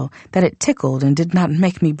shallow that it tickled and did not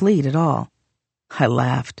make me bleed at all. I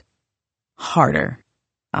laughed. Harder.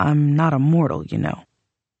 I'm not a mortal, you know.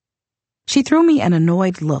 She threw me an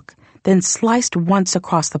annoyed look, then sliced once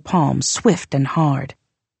across the palm, swift and hard.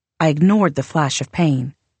 I ignored the flash of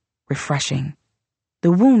pain. Refreshing.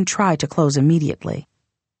 The wound tried to close immediately,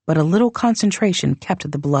 but a little concentration kept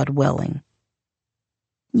the blood welling.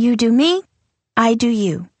 You do me, I do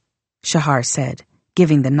you, Shahar said,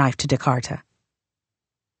 giving the knife to Descartes.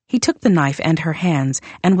 He took the knife and her hands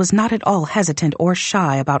and was not at all hesitant or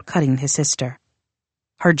shy about cutting his sister.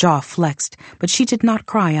 Her jaw flexed, but she did not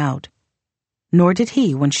cry out. Nor did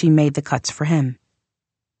he when she made the cuts for him.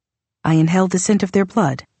 I inhaled the scent of their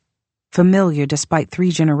blood, familiar despite 3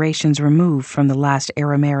 generations removed from the last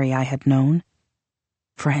Arameri I had known.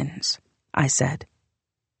 "Friends," I said.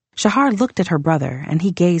 Shahar looked at her brother, and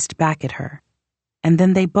he gazed back at her. And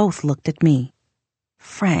then they both looked at me.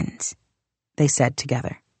 "Friends," they said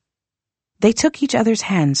together. They took each other's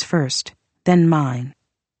hands first, then mine.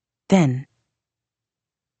 Then...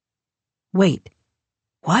 Wait,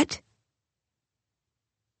 what?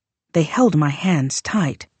 They held my hands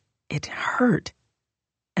tight. It hurt.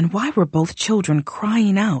 And why were both children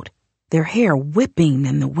crying out, their hair whipping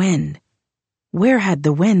in the wind? Where had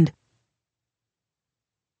the wind...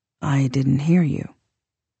 "I didn't hear you."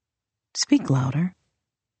 "Speak louder."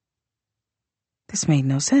 This made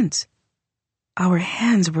no sense. Our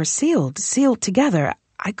hands were sealed together.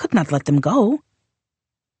 I could not let them go.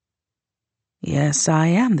 "Yes, I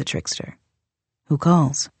am the trickster. Who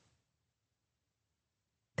calls?"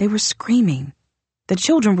 They were screaming. The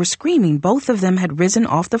children were screaming. Both of them had risen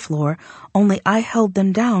off the floor, only I held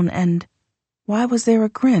them down, and why was there a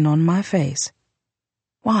grin on my face?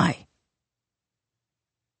 Why?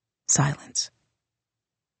 Silence.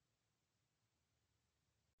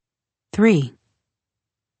 3.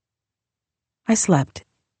 I slept,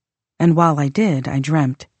 and while I did, I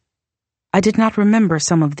dreamt. I did not remember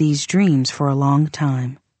some of these dreams for a long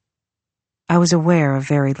time. I was aware of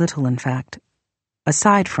very little, in fact,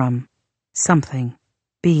 aside from something,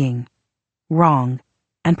 being, wrong,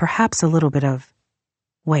 and perhaps a little bit of,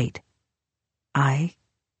 wait, I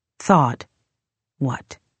thought,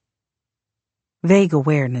 what? Vague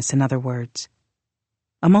awareness, in other words.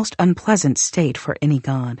 A most unpleasant state for any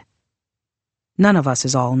god. None of us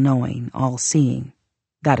is all-knowing, all-seeing.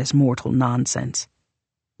 That is mortal nonsense.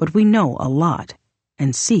 But we know a lot,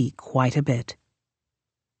 and see quite a bit.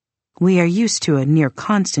 We are used to a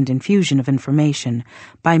near-constant infusion of information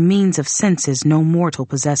by means of senses no mortal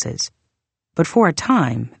possesses. But for a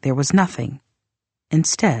time, there was nothing.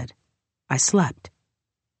 Instead, I slept.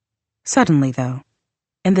 Suddenly, though,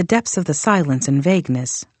 in the depths of the silence and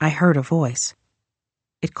vagueness, I heard a voice.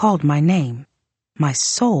 It called my name, my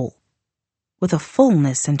soul, with a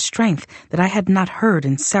fullness and strength that I had not heard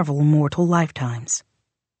in several mortal lifetimes.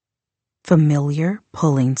 Familiar,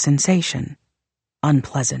 pulling sensation.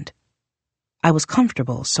 Unpleasant. I was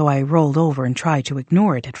comfortable, so I rolled over and tried to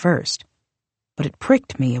ignore it at first. But it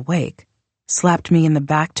pricked me awake, slapped me in the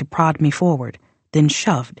back to prod me forward, then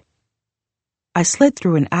shoved. I slid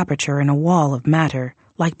through an aperture in a wall of matter,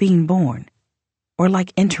 like being born, or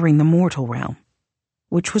like entering the mortal realm,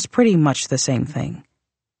 which was pretty much the same thing.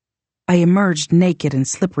 I emerged naked and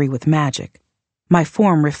slippery with magic, my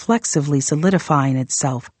form reflexively solidifying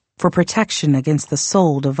itself for protection against the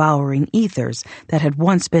soul-devouring ethers that had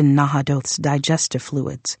once been Nahadoth's digestive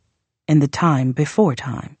fluids, in the time before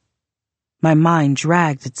time. My mind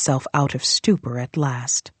dragged itself out of stupor at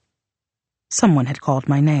last. Someone had called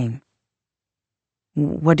my name.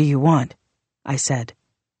 "What do you want?" I said,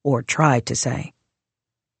 or tried to say,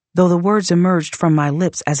 though the words emerged from my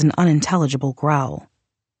lips as an unintelligible growl.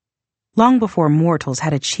 Long before mortals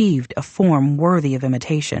had achieved a form worthy of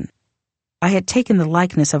imitation, I had taken the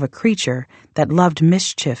likeness of a creature that loved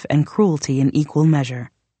mischief and cruelty in equal measure,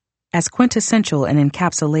 as quintessential an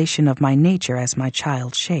encapsulation of my nature as my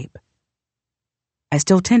child shape. I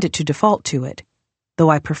still tended to default to it, though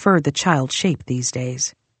I preferred the child shape these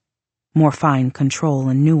days. More fine control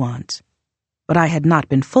and nuance. But I had not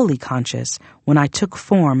been fully conscious when I took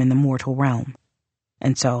form in the mortal realm,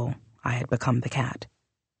 and so I had become the cat.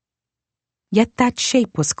 Yet that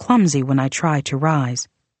shape was clumsy when I tried to rise,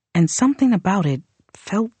 and something about it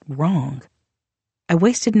felt wrong. I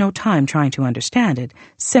wasted no time trying to understand it,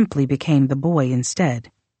 simply became the boy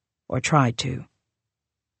instead, or tried to.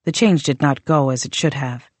 The change did not go as it should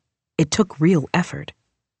have. It took real effort,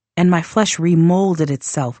 and my flesh remolded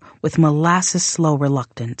itself with molasses-slow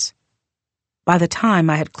reluctance. By the time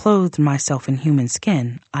I had clothed myself in human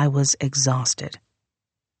skin, I was exhausted.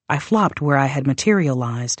 I flopped where I had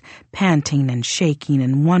materialized, panting and shaking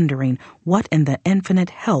and wondering what in the infinite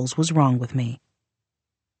hells was wrong with me.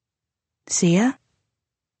 "Sia?"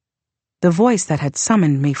 The voice that had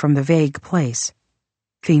summoned me from the vague place.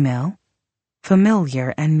 Female,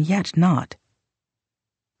 familiar and yet not.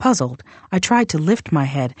 Puzzled, I tried to lift my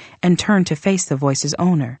head and turn to face the voice's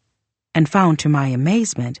owner, and found to my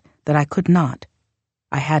amazement that I could not.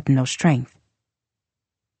 I had no strength.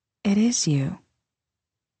 "It is you."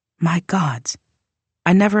 My gods,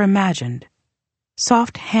 I never imagined.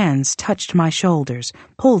 Soft hands touched my shoulders,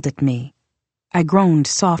 pulled at me. I groaned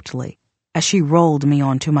softly as she rolled me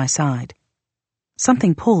onto my side.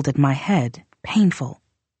 Something pulled at my head, painful.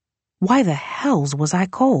 Why the hells was I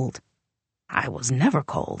cold? I was never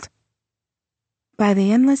cold. By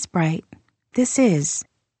the endless bright, this is...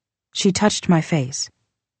 She touched my face.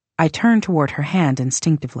 I turned toward her hand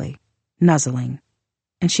instinctively, nuzzling,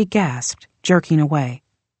 and she gasped, jerking away.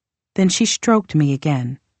 Then she stroked me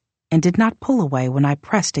again, and did not pull away when I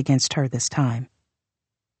pressed against her this time.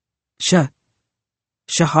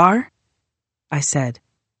 Shahar? I said.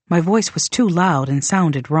 My voice was too loud and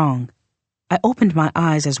sounded wrong. I opened my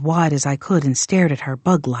eyes as wide as I could and stared at her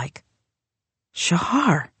bug-like.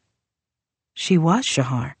 Shahar. She was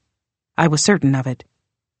Shahar. I was certain of it.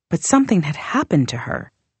 But something had happened to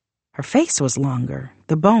her. Her face was longer,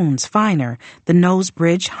 the bones finer, the nose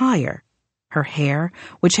bridge higher. Her hair,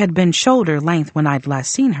 which had been shoulder length when I'd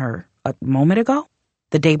last seen her, a moment ago,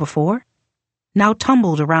 the day before, now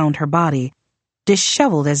tumbled around her body,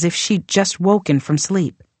 disheveled as if she'd just woken from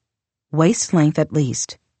sleep. Waist length at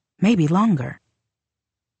least, maybe longer.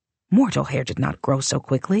 Mortal hair did not grow so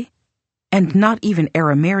quickly, and not even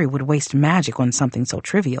Arameri would waste magic on something so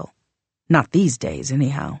trivial. Not these days,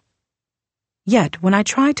 anyhow. Yet, when I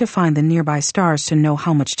tried to find the nearby stars to know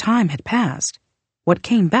how much time had passed, what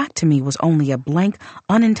came back to me was only a blank,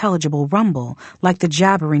 unintelligible rumble like the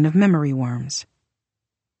jabbering of memory worms.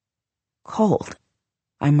 Cold,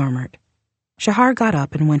 I murmured. Shahar got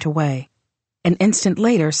up and went away. An instant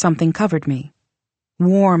later, something covered me,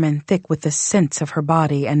 warm and thick with the scents of her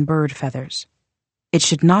body and bird feathers. It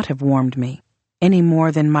should not have warmed me, any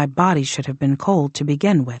more than my body should have been cold to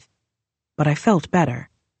begin with. But I felt better.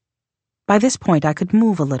 By this point, I could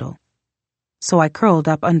move a little, so I curled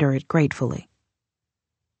up under it gratefully.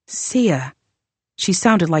 Sia. She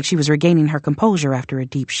sounded like she was regaining her composure after a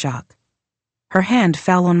deep shock. Her hand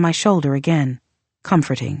fell on my shoulder again,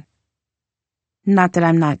 comforting. Not that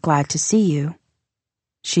I'm not glad to see you.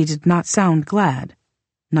 She did not sound glad.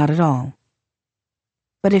 Not at all.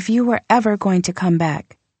 But if you were ever going to come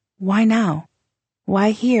back, why now?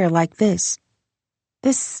 Why here like this?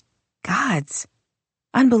 This, gods,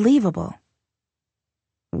 unbelievable.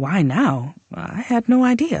 Why now? I had no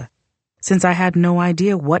idea. Since I had no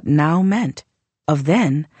idea what now meant. Of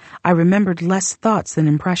then, I remembered less thoughts than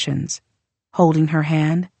impressions. Holding her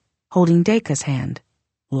hand, holding Deka's hand.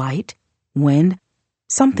 Light, wind,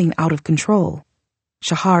 something out of control.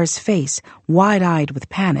 Shahar's face, wide-eyed with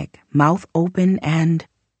panic, mouth open and...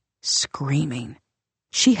 screaming.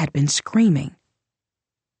 She had been screaming.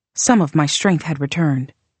 Some of my strength had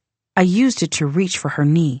returned. I used it to reach for her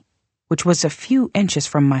knee, which was a few inches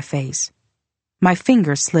from my face. My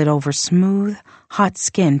fingers slid over smooth, hot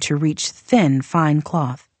skin to reach thin, fine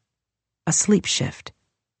cloth. A sleep shift.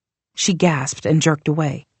 She gasped and jerked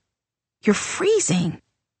away. You're freezing.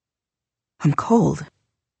 I'm cold.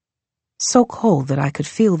 So cold that I could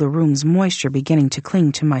feel the room's moisture beginning to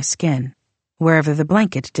cling to my skin, wherever the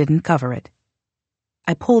blanket didn't cover it.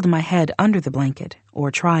 I pulled my head under the blanket, or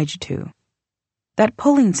tried to. That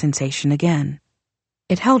pulling sensation again.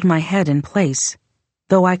 It held my head in place,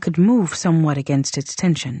 though I could move somewhat against its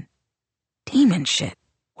tension. Demon shit.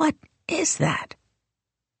 What is that?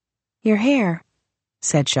 Your hair,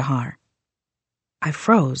 said Shahar. I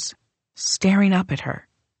froze, staring up at her.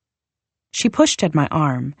 She pushed at my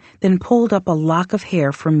arm, then pulled up a lock of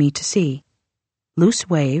hair for me to see. Loose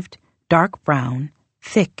waved, dark brown,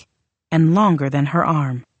 thick, and longer than her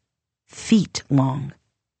arm. Feet long.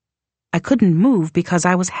 I couldn't move because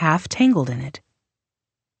I was half tangled in it.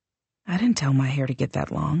 I didn't tell my hair to get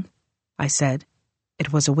that long, I said.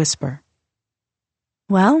 It was a whisper.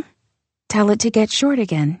 Well, tell it to get short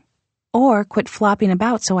again, or quit flopping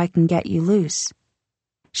about so I can get you loose.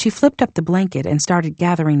 She flipped up the blanket and started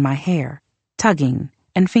gathering my hair, tugging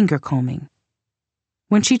and finger-combing.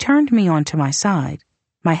 When she turned me onto my side,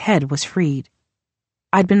 my head was freed.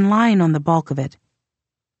 I'd been lying on the bulk of it.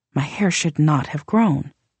 My hair should not have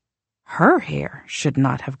grown. Her hair should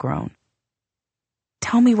not have grown.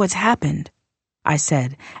 Tell me what's happened, I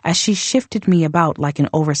said, as she shifted me about like an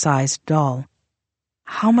oversized doll.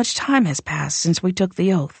 How much time has passed since we took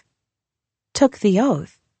the oath? Took the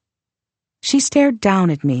oath? She stared down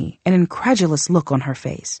at me, an incredulous look on her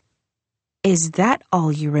face. Is that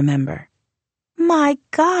all you remember? My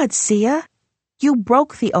God, Sia! You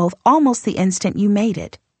broke the oath almost the instant you made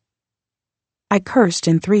it. I cursed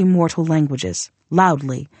in 3 mortal languages,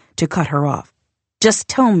 loudly, to cut her off. Just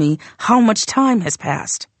tell me how much time has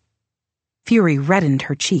passed. Fury reddened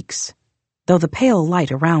her cheeks, though the pale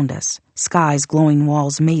light around us, sky's glowing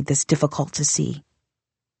walls made this difficult to see.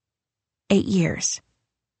 8 years.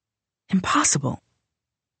 Impossible.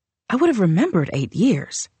 I would have remembered 8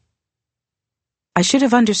 years. I should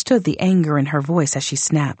have understood the anger in her voice as she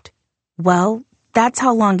snapped. Well, that's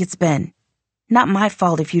how long it's been. Not my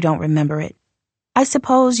fault if you don't remember it. I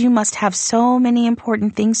suppose you must have so many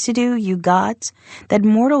important things to do, you gods, that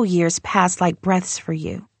mortal years pass like breaths for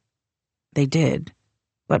you. They did,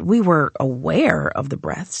 but we were aware of the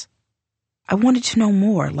breaths. I wanted to know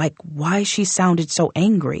more, like why she sounded so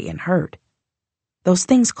angry and hurt. Those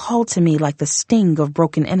things called to me like the sting of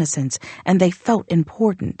broken innocence, and they felt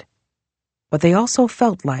important. But they also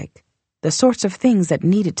felt like the sorts of things that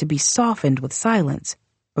needed to be softened with silence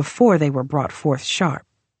before they were brought forth sharp.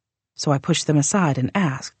 So I pushed them aside and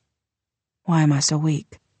asked, "Why am I so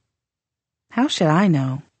weak?" How should I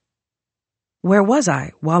know? Where was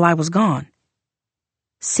I while I was gone?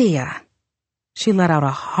 Sia. She let out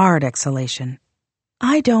a hard exhalation.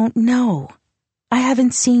 I don't know. I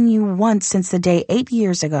haven't seen you once since the day 8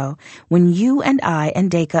 years ago when you and I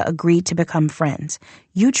and Deka agreed to become friends.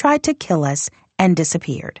 You tried to kill us and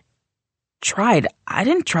disappeared. Tried? I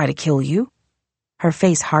didn't try to kill you. Her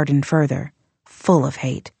face hardened further, full of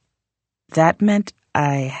hate. That meant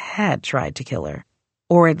I had tried to kill her,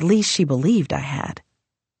 or at least she believed I had.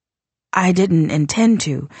 I didn't intend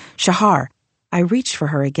to. Shahar, I reached for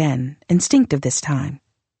her again, instinctive this time.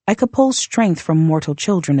 I could pull strength from mortal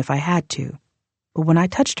children if I had to. But when I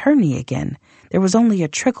touched her knee again, there was only a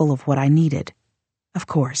trickle of what I needed. Of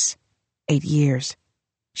course, 8 years.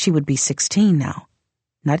 She would be 16 now.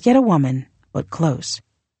 Not yet a woman, but close.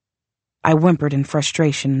 I whimpered in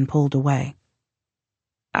frustration and pulled away.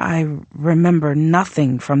 I remember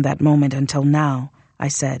nothing from that moment until now, I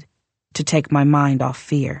said, to take my mind off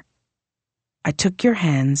fear. I took your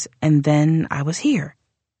hands, and then I was here.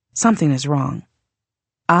 Something is wrong.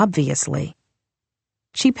 Obviously.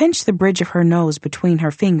 She pinched the bridge of her nose between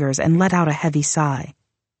her fingers and let out a heavy sigh.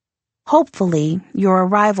 Hopefully, your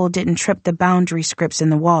arrival didn't trip the boundary scripts in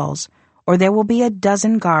the walls, or there will be a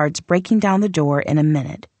dozen guards breaking down the door in a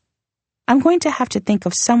minute. I'm going to have to think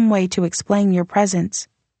of some way to explain your presence.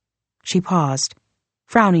 She paused,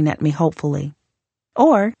 frowning at me hopefully.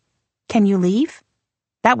 Or, can you leave?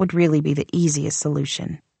 That would really be the easiest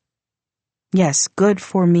solution. Yes, good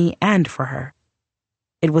for me and for her.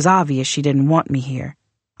 It was obvious she didn't want me here.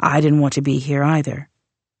 I didn't want to be here either.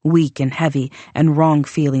 Weak and heavy and wrong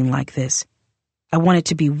feeling like this. I wanted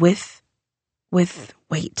to be wait.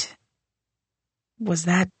 Was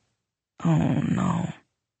that? Oh, no.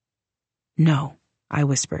 No, I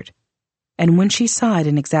whispered. And when she sighed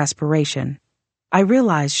in exasperation, I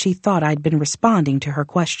realized she thought I'd been responding to her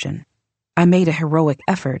question. I made a heroic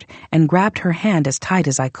effort and grabbed her hand as tight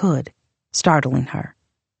as I could, startling her.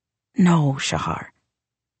 No, Shahar.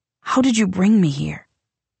 How did you bring me here?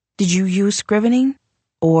 Did you use scrivening?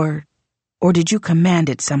 Or did you command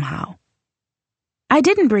it somehow? I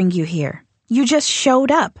didn't bring you here. You just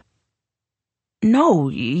showed up. No,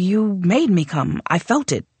 you made me come. I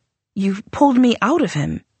felt it. You pulled me out of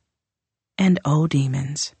him. And oh,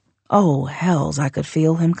 demons, oh, hells, I could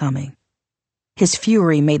feel him coming. His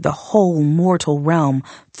fury made the whole mortal realm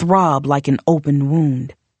throb like an open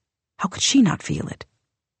wound. How could she not feel it?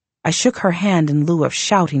 I shook her hand in lieu of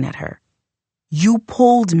shouting at her. You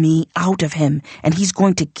pulled me out of him, and he's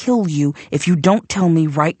going to kill you if you don't tell me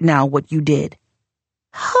right now what you did.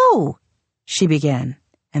 Who? She began,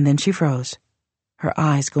 and then she froze, her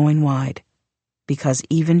eyes going wide, because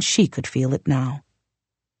even she could feel it now.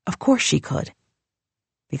 Of course she could,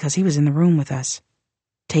 because he was in the room with us,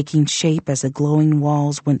 taking shape as the glowing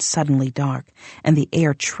walls went suddenly dark, and the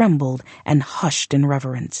air trembled and hushed in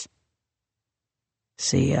reverence.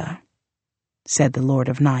 Sia, said the Lord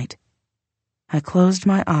of Night. I closed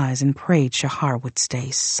my eyes and prayed Shahar would stay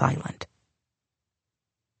silent.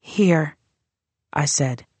 Here, I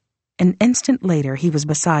said. An instant later he was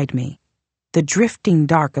beside me, the drifting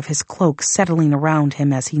dark of his cloak settling around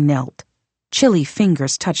him as he knelt. Chilly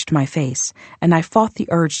fingers touched my face, and I fought the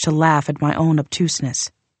urge to laugh at my own obtuseness.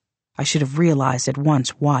 I should have realized at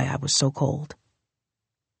once why I was so cold.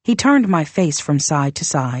 He turned my face from side to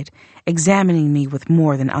side, examining me with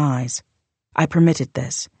more than eyes. I permitted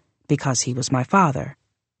this, because he was my father,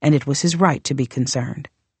 and it was his right to be concerned.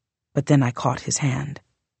 But then I caught his hand.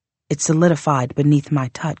 It solidified beneath my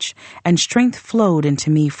touch, and strength flowed into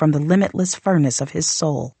me from the limitless furnace of his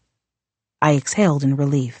soul. I exhaled in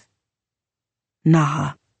relief.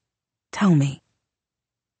 Naha, tell me.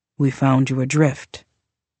 We found you adrift,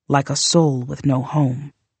 like a soul with no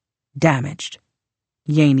home, damaged.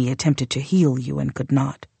 Yeni attempted to heal you and could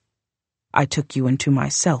not. I took you into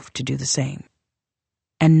myself to do the same.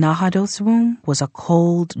 And Nahadoth's womb was a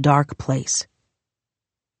cold, dark place.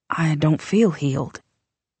 I don't feel healed.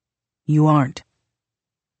 You aren't.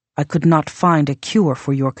 I could not find a cure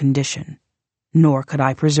for your condition, nor could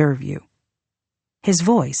I preserve you. His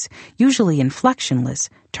voice, usually inflectionless,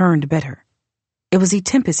 turned bitter. It was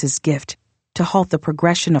Oedipus's gift to halt the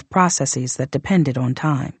progression of processes that depended on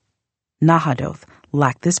time. Nahadoth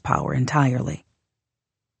lacked this power entirely.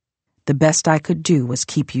 The best I could do was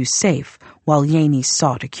keep you safe while Yeni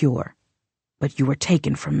sought a cure, but you were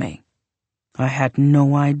taken from me. I had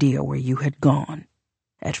no idea where you had gone,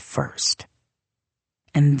 at first.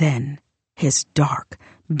 And then his dark,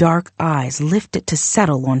 dark eyes lifted to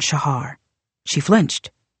settle on Shahar. She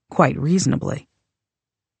flinched, quite reasonably.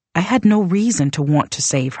 I had no reason to want to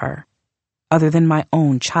save her, other than my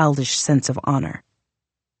own childish sense of honor.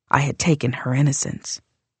 I had taken her innocence.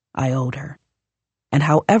 I owed her. And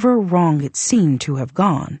however wrong it seemed to have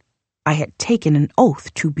gone, I had taken an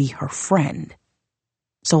oath to be her friend.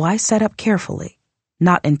 So I set up carefully,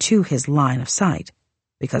 not into his line of sight,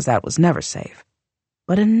 because that was never safe,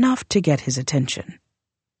 but enough to get his attention.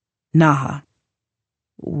 Naha,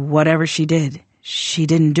 whatever she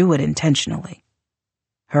didn't do it intentionally.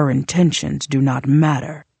 Her intentions do not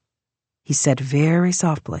matter, he said very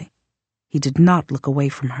softly. He did not look away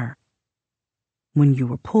from her. When you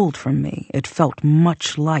were pulled from me, it felt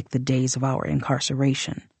much like the days of our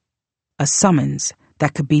incarceration. A summons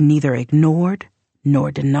that could be neither ignored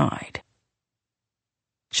nor denied.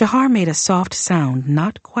 Shahar made a soft sound,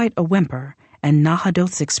 not quite a whimper, and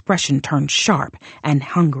Nahadoth's expression turned sharp and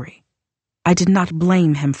hungry. I did not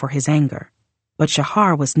blame him for his anger, but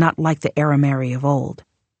Shahar was not like the Aramari of old.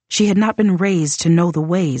 She had not been raised to know the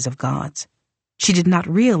ways of gods. She did not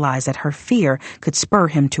realize that her fear could spur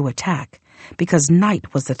him to attack, because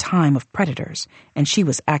night was the time of predators, and she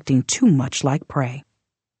was acting too much like prey.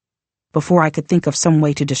 Before I could think of some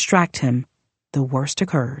way to distract him, the worst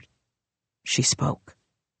occurred. She spoke.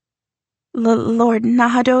 Lord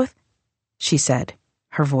Nahadoth, she said.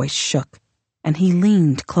 Her voice shook, and he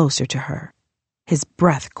leaned closer to her, his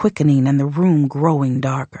breath quickening and the room growing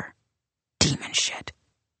darker. Demon shit.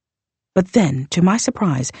 But then, to my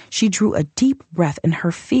surprise, she drew a deep breath and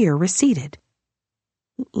her fear receded.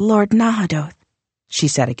 Lord Nahadoth, she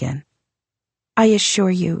said again. I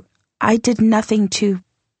assure you, I did nothing to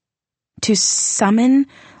summon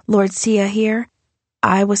Lord Sia here.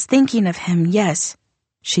 I was thinking of him, yes.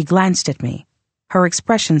 She glanced at me, her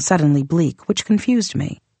expression suddenly bleak, which confused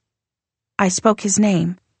me. I spoke his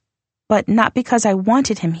name, but not because I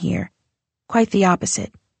wanted him here. Quite the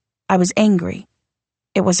opposite. I was angry.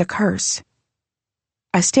 It was a curse.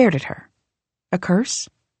 I stared at her. A curse?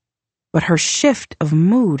 But her shift of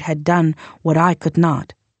mood had done what I could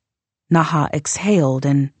not. Naha exhaled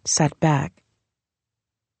and sat back.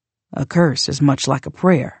 A curse is much like a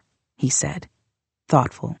prayer, he said,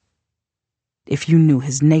 thoughtful. If you knew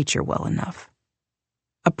his nature well enough.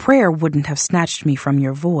 A prayer wouldn't have snatched me from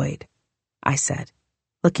your void, I said,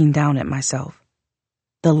 looking down at myself.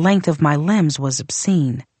 The length of my limbs was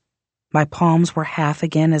obscene. My palms were half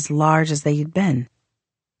again as large as they had been.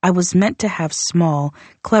 I was meant to have small,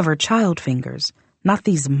 clever child fingers, not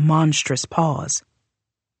these monstrous paws.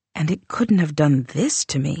 And it couldn't have done this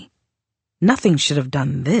to me. Nothing should have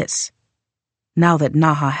done this. Now that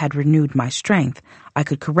Naha had renewed my strength, I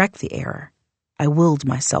could correct the error. I willed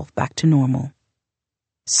myself back to normal.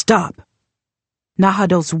 Stop!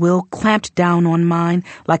 Nahadoth's will clamped down on mine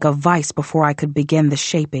like a vice before I could begin the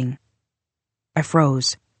shaping. I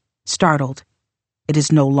froze, startled. It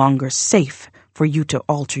is no longer safe for you to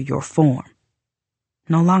alter your form.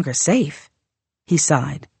 No longer safe? He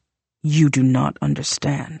sighed. You do not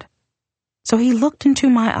understand. So he looked into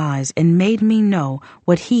my eyes and made me know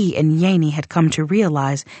what he and Yeni had come to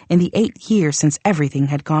realize in the 8 years since everything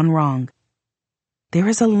had gone wrong. There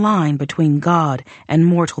is a line between God and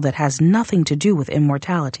mortal that has nothing to do with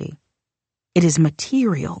immortality. It is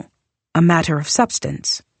material, a matter of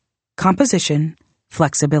substance, composition,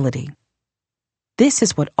 flexibility. This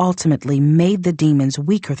is what ultimately made the demons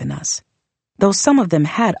weaker than us. Though some of them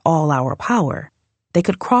had all our power, they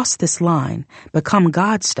could cross this line, become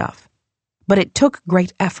God stuff. But it took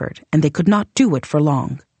great effort, and they could not do it for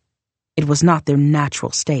long. It was not their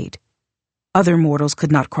natural state. Other mortals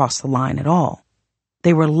could not cross the line at all.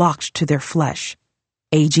 They were locked to their flesh,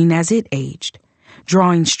 aging as it aged,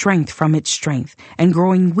 drawing strength from its strength, and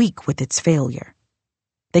growing weak with its failure.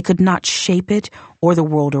 They could not shape it or the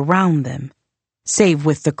world around them, save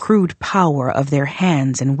with the crude power of their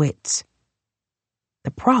hands and wits.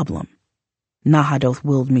 The problem, Nahadoth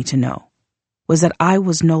willed me to know, was that I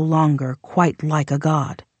was no longer quite like a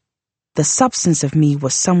god. The substance of me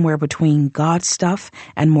was somewhere between god stuff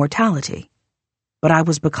and mortality, but I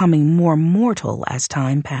was becoming more mortal as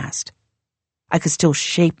time passed. I could still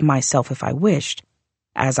shape myself if I wished,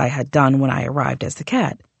 as I had done when I arrived as the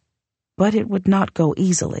cat. But it would not go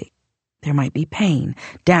easily. There might be pain,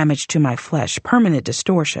 damage to my flesh, permanent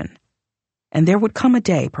distortion. And there would come a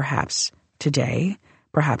day, perhaps today,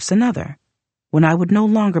 perhaps another, when I would no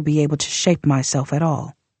longer be able to shape myself at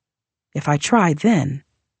all. If I tried then,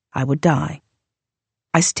 I would die.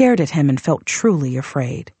 I stared at him and felt truly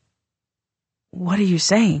afraid. "What are you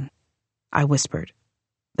saying?" I whispered,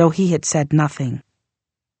 though he had said nothing.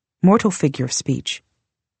 Mortal figure of speech.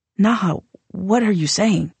 "Naha, what are you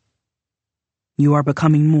saying?" "You are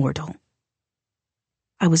becoming mortal."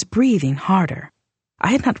 I was breathing harder.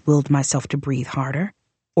 I had not willed myself to breathe harder,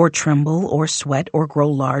 or tremble, or sweat, or grow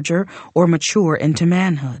larger, or mature into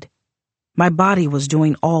manhood. My body was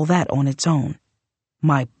doing all that on its own.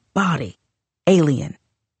 My body, alien,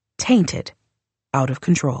 tainted, out of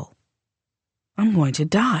control. "I'm going to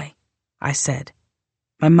die," I said.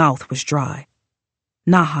 My mouth was dry.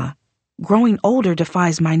 "Naha, growing older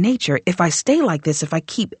defies my nature. If I stay like this, if I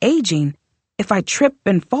keep aging, if I trip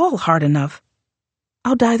and fall hard enough,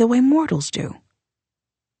 I'll die the way mortals do."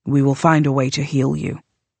 "We will find a way to heal you."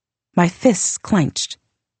 My fists clenched.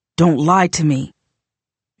 "Don't lie to me."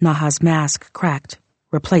 Naha's mask cracked,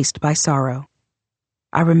 replaced by sorrow.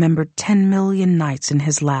 I remembered 10 million nights in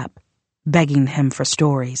his lap, begging him for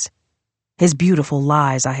stories. His beautiful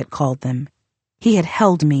lies, I had called them. He had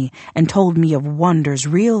held me and told me of wonders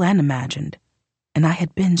real and imagined, and I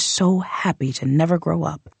had been so happy to never grow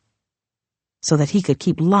up, so that he could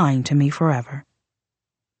keep lying to me forever.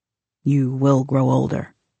 "You will grow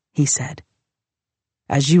older," he said.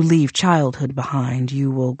 "As you leave childhood behind, you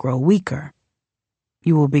will grow weaker.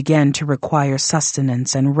 You will begin to require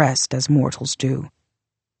sustenance and rest as mortals do,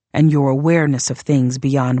 and your awareness of things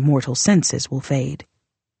beyond mortal senses will fade.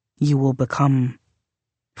 You will become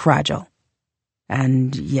fragile.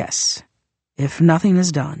 And yes, if nothing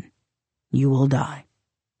is done, you will die."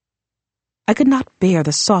 I could not bear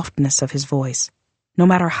the softness of his voice. No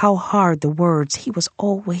matter how hard the words, he was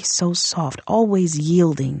always so soft, always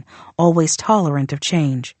yielding, always tolerant of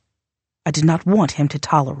change. I did not want him to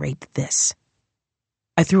tolerate this.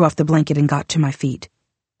 I threw off the blanket and got to my feet,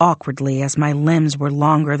 awkwardly as my limbs were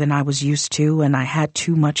longer than I was used to and I had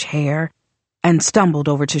too much hair, and stumbled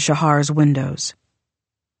over to Shahar's windows.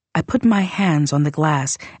 I put my hands on the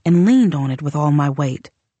glass and leaned on it with all my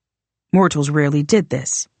weight. Mortals rarely did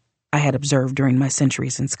this, I had observed during my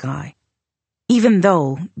centuries in Sky. Even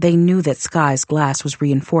though they knew that Sky's glass was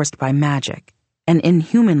reinforced by magic and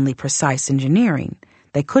inhumanly precise engineering,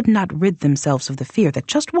 they could not rid themselves of the fear that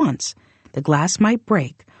just once the glass might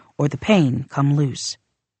break or the pane come loose.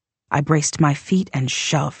 I braced my feet and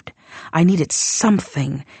shoved. I needed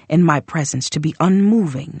something in my presence to be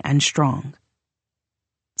unmoving and strong.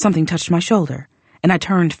 Something touched my shoulder, and I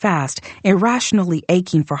turned fast, irrationally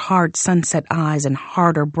aching for hard sunset eyes and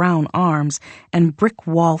harder brown arms and brick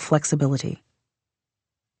wall flexibility.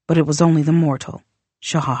 But it was only the mortal,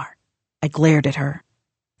 Shahar. I glared at her,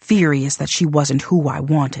 furious that she wasn't who I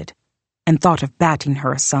wanted, and thought of batting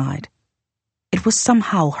her aside. It was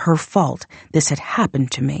somehow her fault this had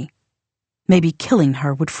happened to me. Maybe killing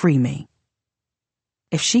her would free me.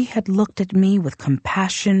 If she had looked at me with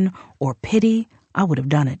compassion or pity, I would have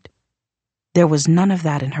done it. There was none of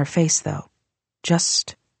that in her face, though.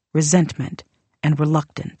 Just resentment and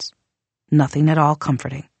reluctance. Nothing at all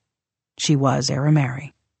comforting. She was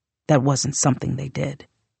Arameri. That wasn't something they did.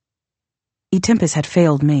 Etempus had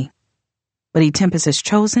failed me. But Etempus's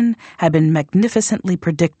chosen had been magnificently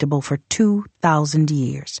predictable for 2,000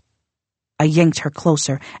 years. I yanked her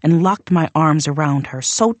closer and locked my arms around her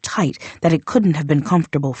so tight that it couldn't have been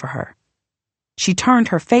comfortable for her. She turned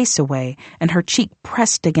her face away and her cheek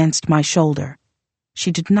pressed against my shoulder.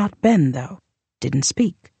 She did not bend, though, didn't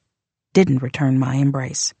speak, didn't return my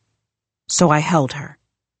embrace. So I held her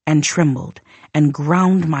and trembled and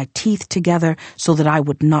ground my teeth together so that I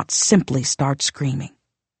would not simply start screaming.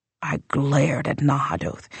 I glared at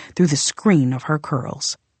Nahadoth through the screen of her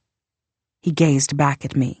curls. He gazed back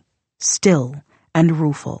at me, still and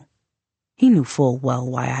rueful. He knew full well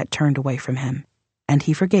why I had turned away from him, and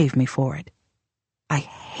he forgave me for it. I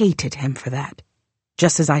hated him for that,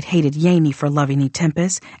 just as I'd hated Yeni for loving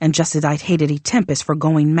Etempus, and just as I'd hated Etempus for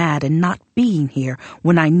going mad and not being here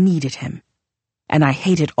when I needed him. And I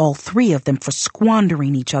hated all three of them for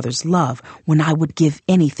squandering each other's love when I would give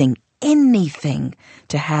anything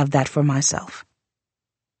to have that for myself.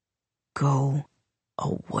 "Go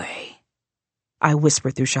away," I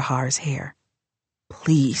whispered through Shahar's hair.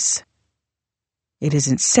 "Please. It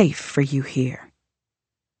isn't safe for you here."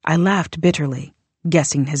 I laughed bitterly,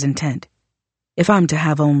 guessing his intent. "If I'm to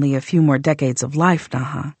have only a few more decades of life,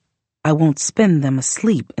 Naha, I won't spend them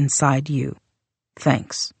asleep inside you.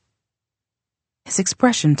 Thanks. His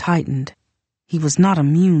expression tightened. He was not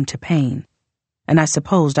immune to pain, and I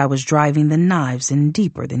supposed I was driving the knives in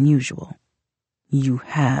deeper than usual. You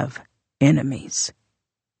have enemies.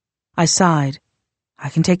 I sighed. I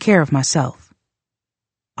can take care of myself.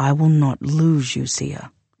 I will not lose you,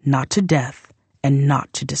 Sia, not to death and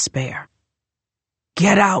not to despair.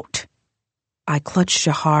 Get out! I clutched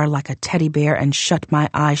Shahar like a teddy bear and shut my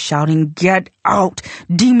eyes, shouting, Get out!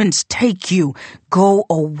 Demons take you! Go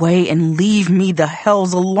away and leave me the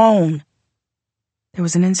hells alone! There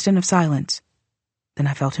was an instant of silence. Then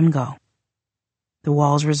I felt him go. The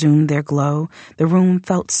walls resumed their glow. The room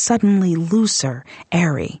felt suddenly looser,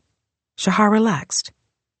 airy. Shahar relaxed,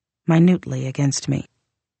 minutely against me,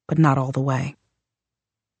 but not all the way.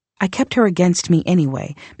 I kept her against me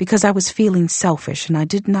anyway because I was feeling selfish and I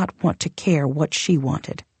did not want to care what she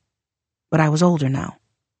wanted. But I was older now,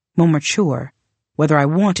 more mature, whether I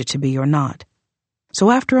wanted to be or not.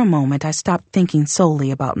 So after a moment, I stopped thinking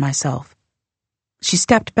solely about myself. She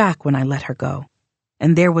stepped back when I let her go,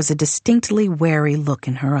 and there was a distinctly wary look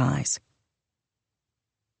in her eyes.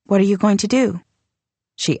 What are you going to do?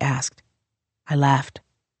 She asked. I laughed,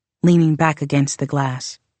 leaning back against the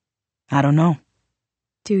glass. I don't know.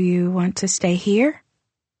 Do you want to stay here?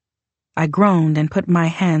 I groaned and put my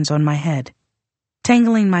hands on my head,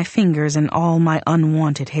 tangling my fingers in all my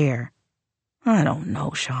unwanted hair. I don't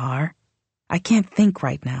know, Shahar. I can't think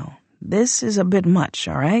right now. This is a bit much,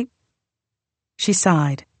 all right? She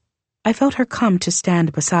sighed. I felt her come to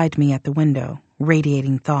stand beside me at the window,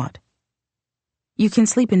 radiating thought. You can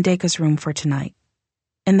sleep in Deka's room for tonight.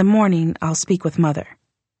 In the morning, I'll speak with Mother.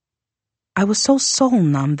 I was so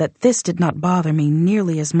soul-numb that this did not bother me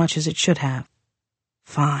nearly as much as it should have.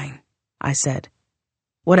 Fine, I said.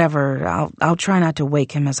 Whatever, I'll try not to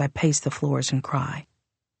wake him as I pace the floors and cry.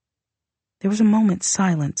 There was a moment's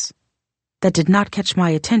silence that did not catch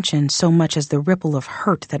my attention so much as the ripple of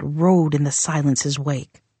hurt that rode in the silence's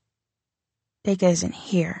wake. Deka isn't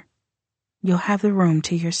here. You'll have the room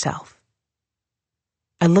to yourself.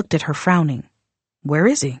 I looked at her frowning. Where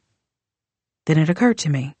is he? Then it occurred to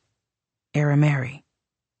me. Arameri.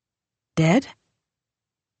 Dead?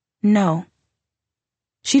 No.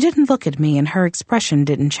 She didn't look at me and her expression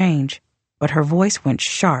didn't change, but her voice went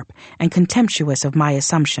sharp and contemptuous of my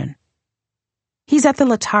assumption. He's at the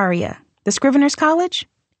Lataria, the Scrivener's College,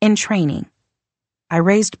 in training. I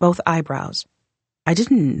raised both eyebrows. I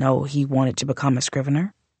didn't know he wanted to become a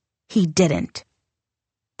Scrivener. He didn't.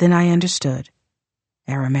 Then I understood.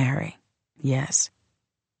 Arameri, yes.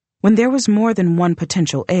 When there was more than one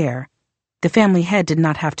potential heir, the family head did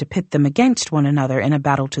not have to pit them against one another in a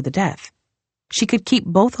battle to the death. She could keep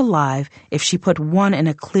both alive if she put one in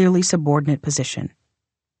a clearly subordinate position.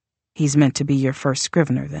 He's meant to be your first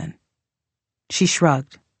Scrivener, then. She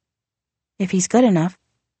shrugged. If he's good enough,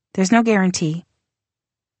 there's no guarantee.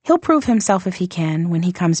 He'll prove himself if he can when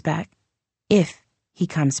he comes back. If he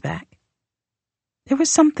comes back. There was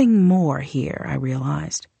something more here, I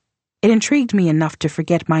realized. It intrigued me enough to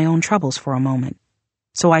forget my own troubles for a moment.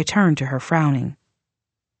 So I turned to her, frowning.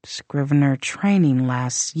 Scrivener training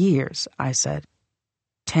lasts years, I said.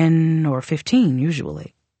 10 or 15,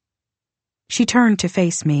 usually. She turned to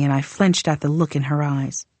face me, and I flinched at the look in her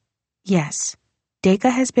eyes. Yes,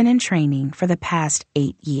 Deka has been in training for the past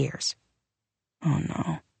 8 years. Oh,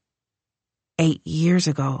 no. 8 years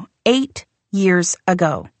ago. 8 years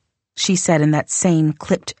ago, she said in that same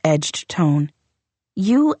clipped-edged tone.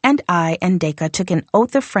 You and I and Deka took an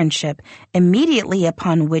oath of friendship, immediately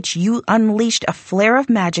upon which you unleashed a flare of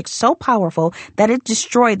magic so powerful that it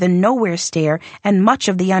destroyed the Nowhere Stair and much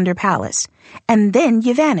of the Under Palace. And then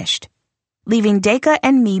you vanished, leaving Deka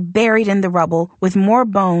and me buried in the rubble with more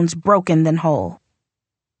bones broken than whole.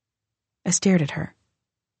 I stared at her,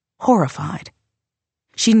 horrified.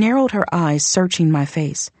 She narrowed her eyes, searching my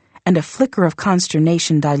face, and a flicker of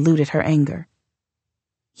consternation diluted her anger.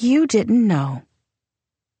 You didn't know.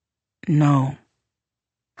 No.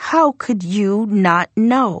 How could you not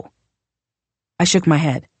know? I shook my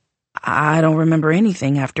head. I don't remember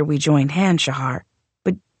anything after we joined hands, Shahar.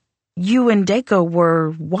 But you and Deka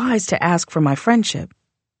were wise to ask for my friendship.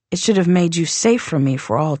 It should have made you safe from me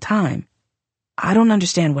for all time. I don't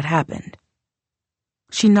understand what happened.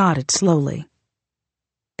 She nodded slowly.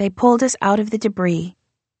 They pulled us out of the debris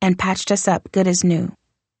and patched us up good as new.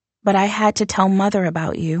 But I had to tell Mother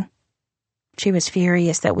about you. She was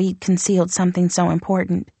furious that we'd concealed something so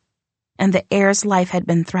important, and the heir's life had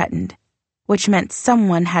been threatened, which meant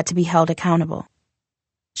someone had to be held accountable.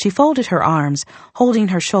 She folded her arms, holding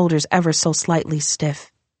her shoulders ever so slightly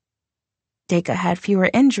stiff. Deka had fewer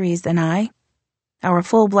injuries than I. Our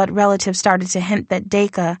full-blood relatives started to hint that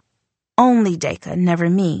Deka only Deka, never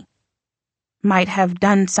me, might have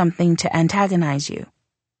done something to antagonize you.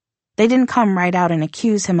 They didn't come right out and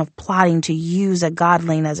accuse him of plotting to use a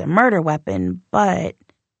godling as a murder weapon, but...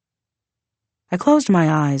 I closed my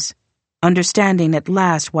eyes, understanding at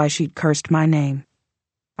last why she'd cursed my name.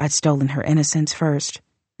 I'd stolen her innocence first,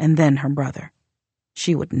 and then her brother.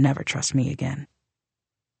 She would never trust me again.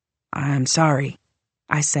 "I'm sorry,"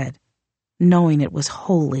 I said, knowing it was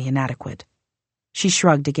wholly inadequate. She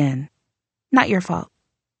shrugged again. "Not your fault.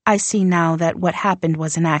 I see now that what happened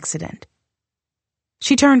was an accident."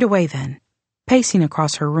 She turned away then, pacing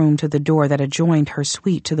across her room to the door that adjoined her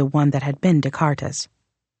suite to the one that had been Descartes'.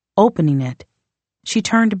 Opening it, she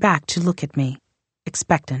turned back to look at me,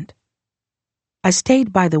 expectant. I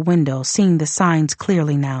stayed by the window, seeing the signs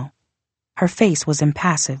clearly now. Her face was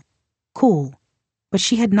impassive, cool, but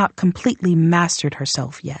she had not completely mastered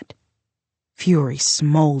herself yet. Fury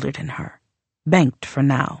smoldered in her, banked for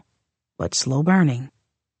now, but slow burning.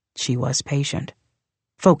 She was patient,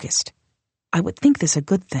 focused. I would think this a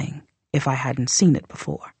good thing if I hadn't seen it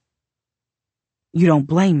before. "You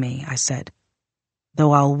don't blame me," I said,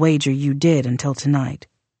 "though I'll wager you did until tonight.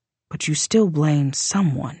 But you still blame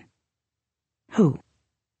someone." "Who?"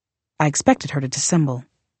 I expected her to dissemble.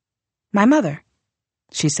 "My mother,"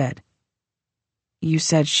 she said. "You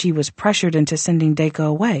said she was pressured into sending Deka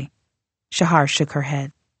away." Shahar shook her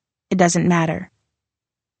head. "It doesn't matter."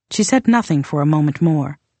 She said nothing for a moment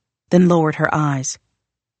more, then lowered her eyes.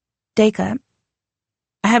 "Deka,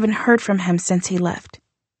 I haven't heard from him since he left.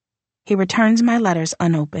 He returns my letters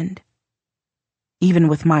unopened." Even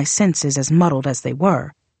with my senses as muddled as they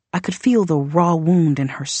were, I could feel the raw wound in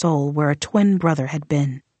her soul where a twin brother had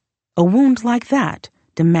been. A wound like that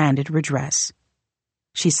demanded redress.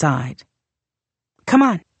 She sighed. "Come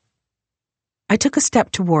on." I took a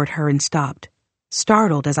step toward her and stopped,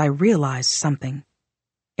 startled as I realized something.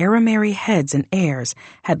 Arameri heads and heirs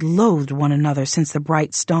had loathed one another since the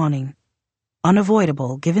Bright's dawning.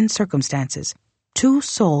 Unavoidable, given circumstances, two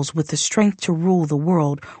souls with the strength to rule the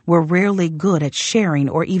world were rarely good at sharing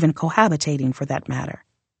or even cohabitating for that matter.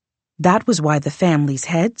 That was why the family's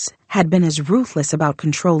heads had been as ruthless about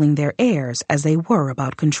controlling their heirs as they were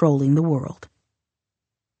about controlling the world.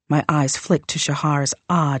 My eyes flicked to Shahar's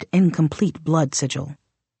odd, incomplete blood sigil.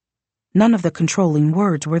 None of the controlling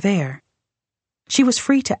words were there. She was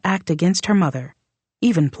free to act against her mother,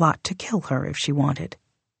 even plot to kill her if she wanted.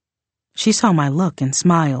 She saw my look and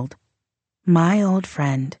smiled. "My old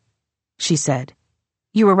friend," she said.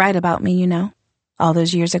 "You were right about me, all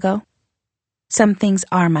those years ago. Some things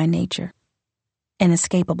are my nature.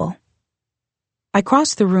 Inescapable." I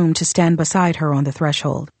crossed the room to stand beside her on the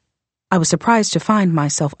threshold. I was surprised to find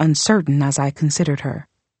myself uncertain as I considered her.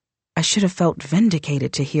 I should have felt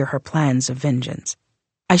vindicated to hear her plans of vengeance.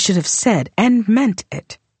 I should have said and meant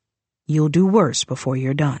it. "You'll do worse before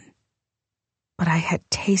you're done." But I had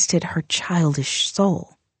tasted her childish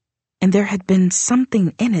soul, and there had been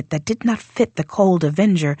something in it that did not fit the cold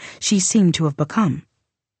avenger she seemed to have become.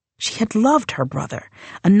 She had loved her brother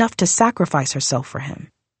enough to sacrifice herself for him.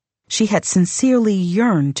 She had sincerely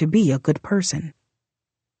yearned to be a good person.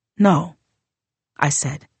 "No," I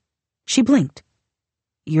said. She blinked.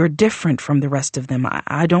 "You're different from the rest of them.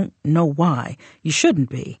 I don't know why. You shouldn't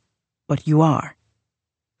be, but you are."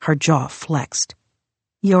 Her jaw flexed.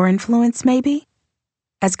 "Your influence, maybe?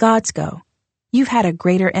 As gods go, you've had a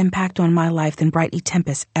greater impact on my life than Bright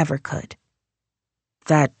Tempest ever could."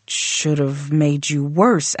 "That should have made you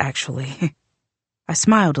worse, actually." I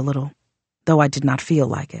smiled a little, though I did not feel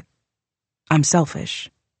like it. "I'm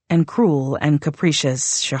selfish, and cruel and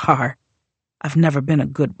capricious, Shahar. I've never been a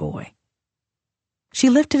good boy." She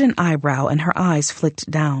lifted an eyebrow and her eyes flicked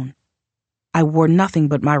down. I wore nothing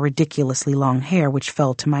but my ridiculously long hair, which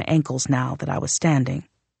fell to my ankles now that I was standing.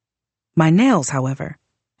 My nails, however,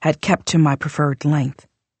 had kept to my preferred length.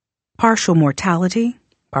 Partial mortality,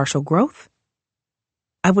 partial growth?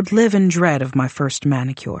 I would live in dread of my first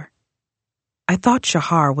manicure. I thought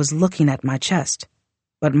Shahar was looking at my chest,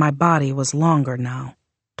 but my body was longer now,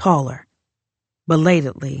 taller.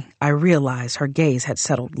 Belatedly, I realized her gaze had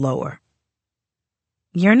settled lower.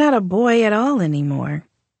 "You're not a boy at all anymore,"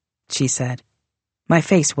 she said. My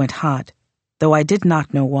face went hot, though I did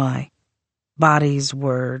not know why. Bodies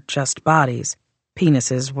were just bodies.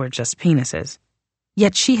 Penises were just penises.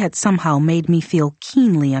 Yet she had somehow made me feel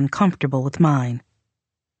keenly uncomfortable with mine.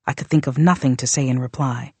 I could think of nothing to say in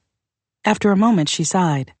reply. After a moment, she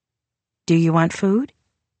sighed. "Do you want food?"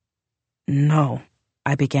 "No,"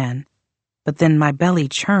 I began, but then my belly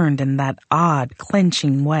churned in that odd,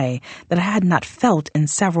 clenching way that I had not felt in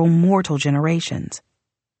several mortal generations.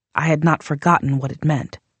 I had not forgotten what it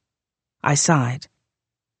meant. I sighed.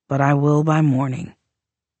 but I will by morning.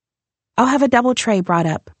 I'll have a double tray brought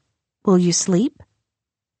up. Will you sleep?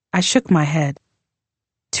 I shook my head.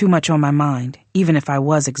 Too much on my mind, even if I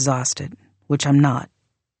was exhausted, which I'm not.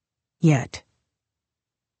 Yet.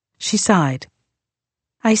 She sighed.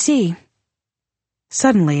 I see.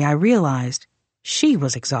 Suddenly I realized she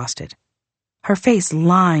was exhausted. Her face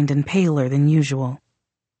lined and paler than usual.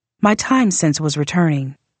 My time sense was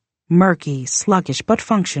returning, murky, sluggish, but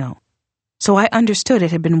functional. So I understood it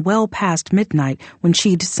had been well past midnight when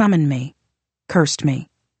she'd summoned me, cursed me.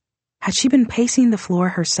 Had she been pacing the floor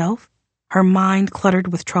herself, her mind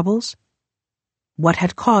cluttered with troubles? What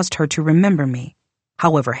had caused her to remember me,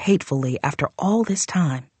 however hatefully, after all this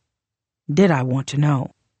time? Did I want to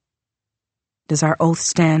know? Does our oath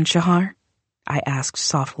stand, Shahar? I asked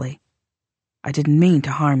softly. I didn't mean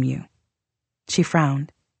to harm you. She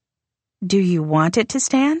frowned. Do you want it to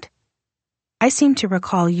stand? I seem to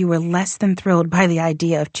recall you were less than thrilled by the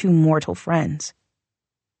idea of two mortal friends.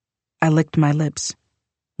 I licked my lips,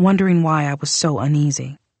 wondering why I was so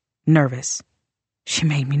uneasy, nervous. She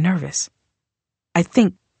made me nervous. I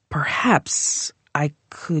think perhaps I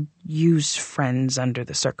could use friends under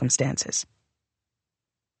the circumstances.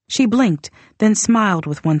 She blinked, then smiled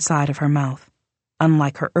with one side of her mouth.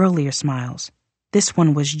 Unlike her earlier smiles, this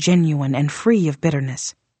one was genuine and free of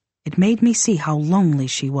bitterness. It made me see how lonely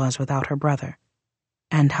she was without her brother.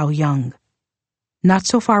 And how young. Not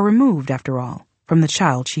so far removed, after all, from the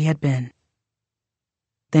child she had been.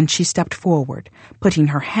 Then she stepped forward, putting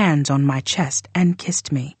her hands on my chest, and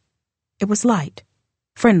kissed me. It was light,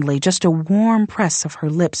 friendly, just a warm press of her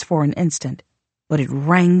lips for an instant, but it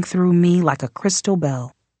rang through me like a crystal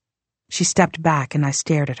bell. She stepped back and I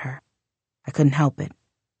stared at her. I couldn't help it.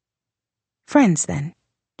 Friends, then,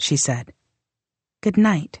 she said. Good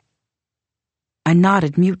night. I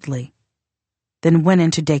nodded mutely, then went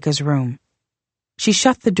into Dacre's room. She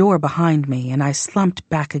shut the door behind me and I slumped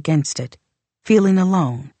back against it, feeling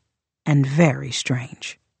alone and very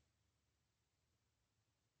strange.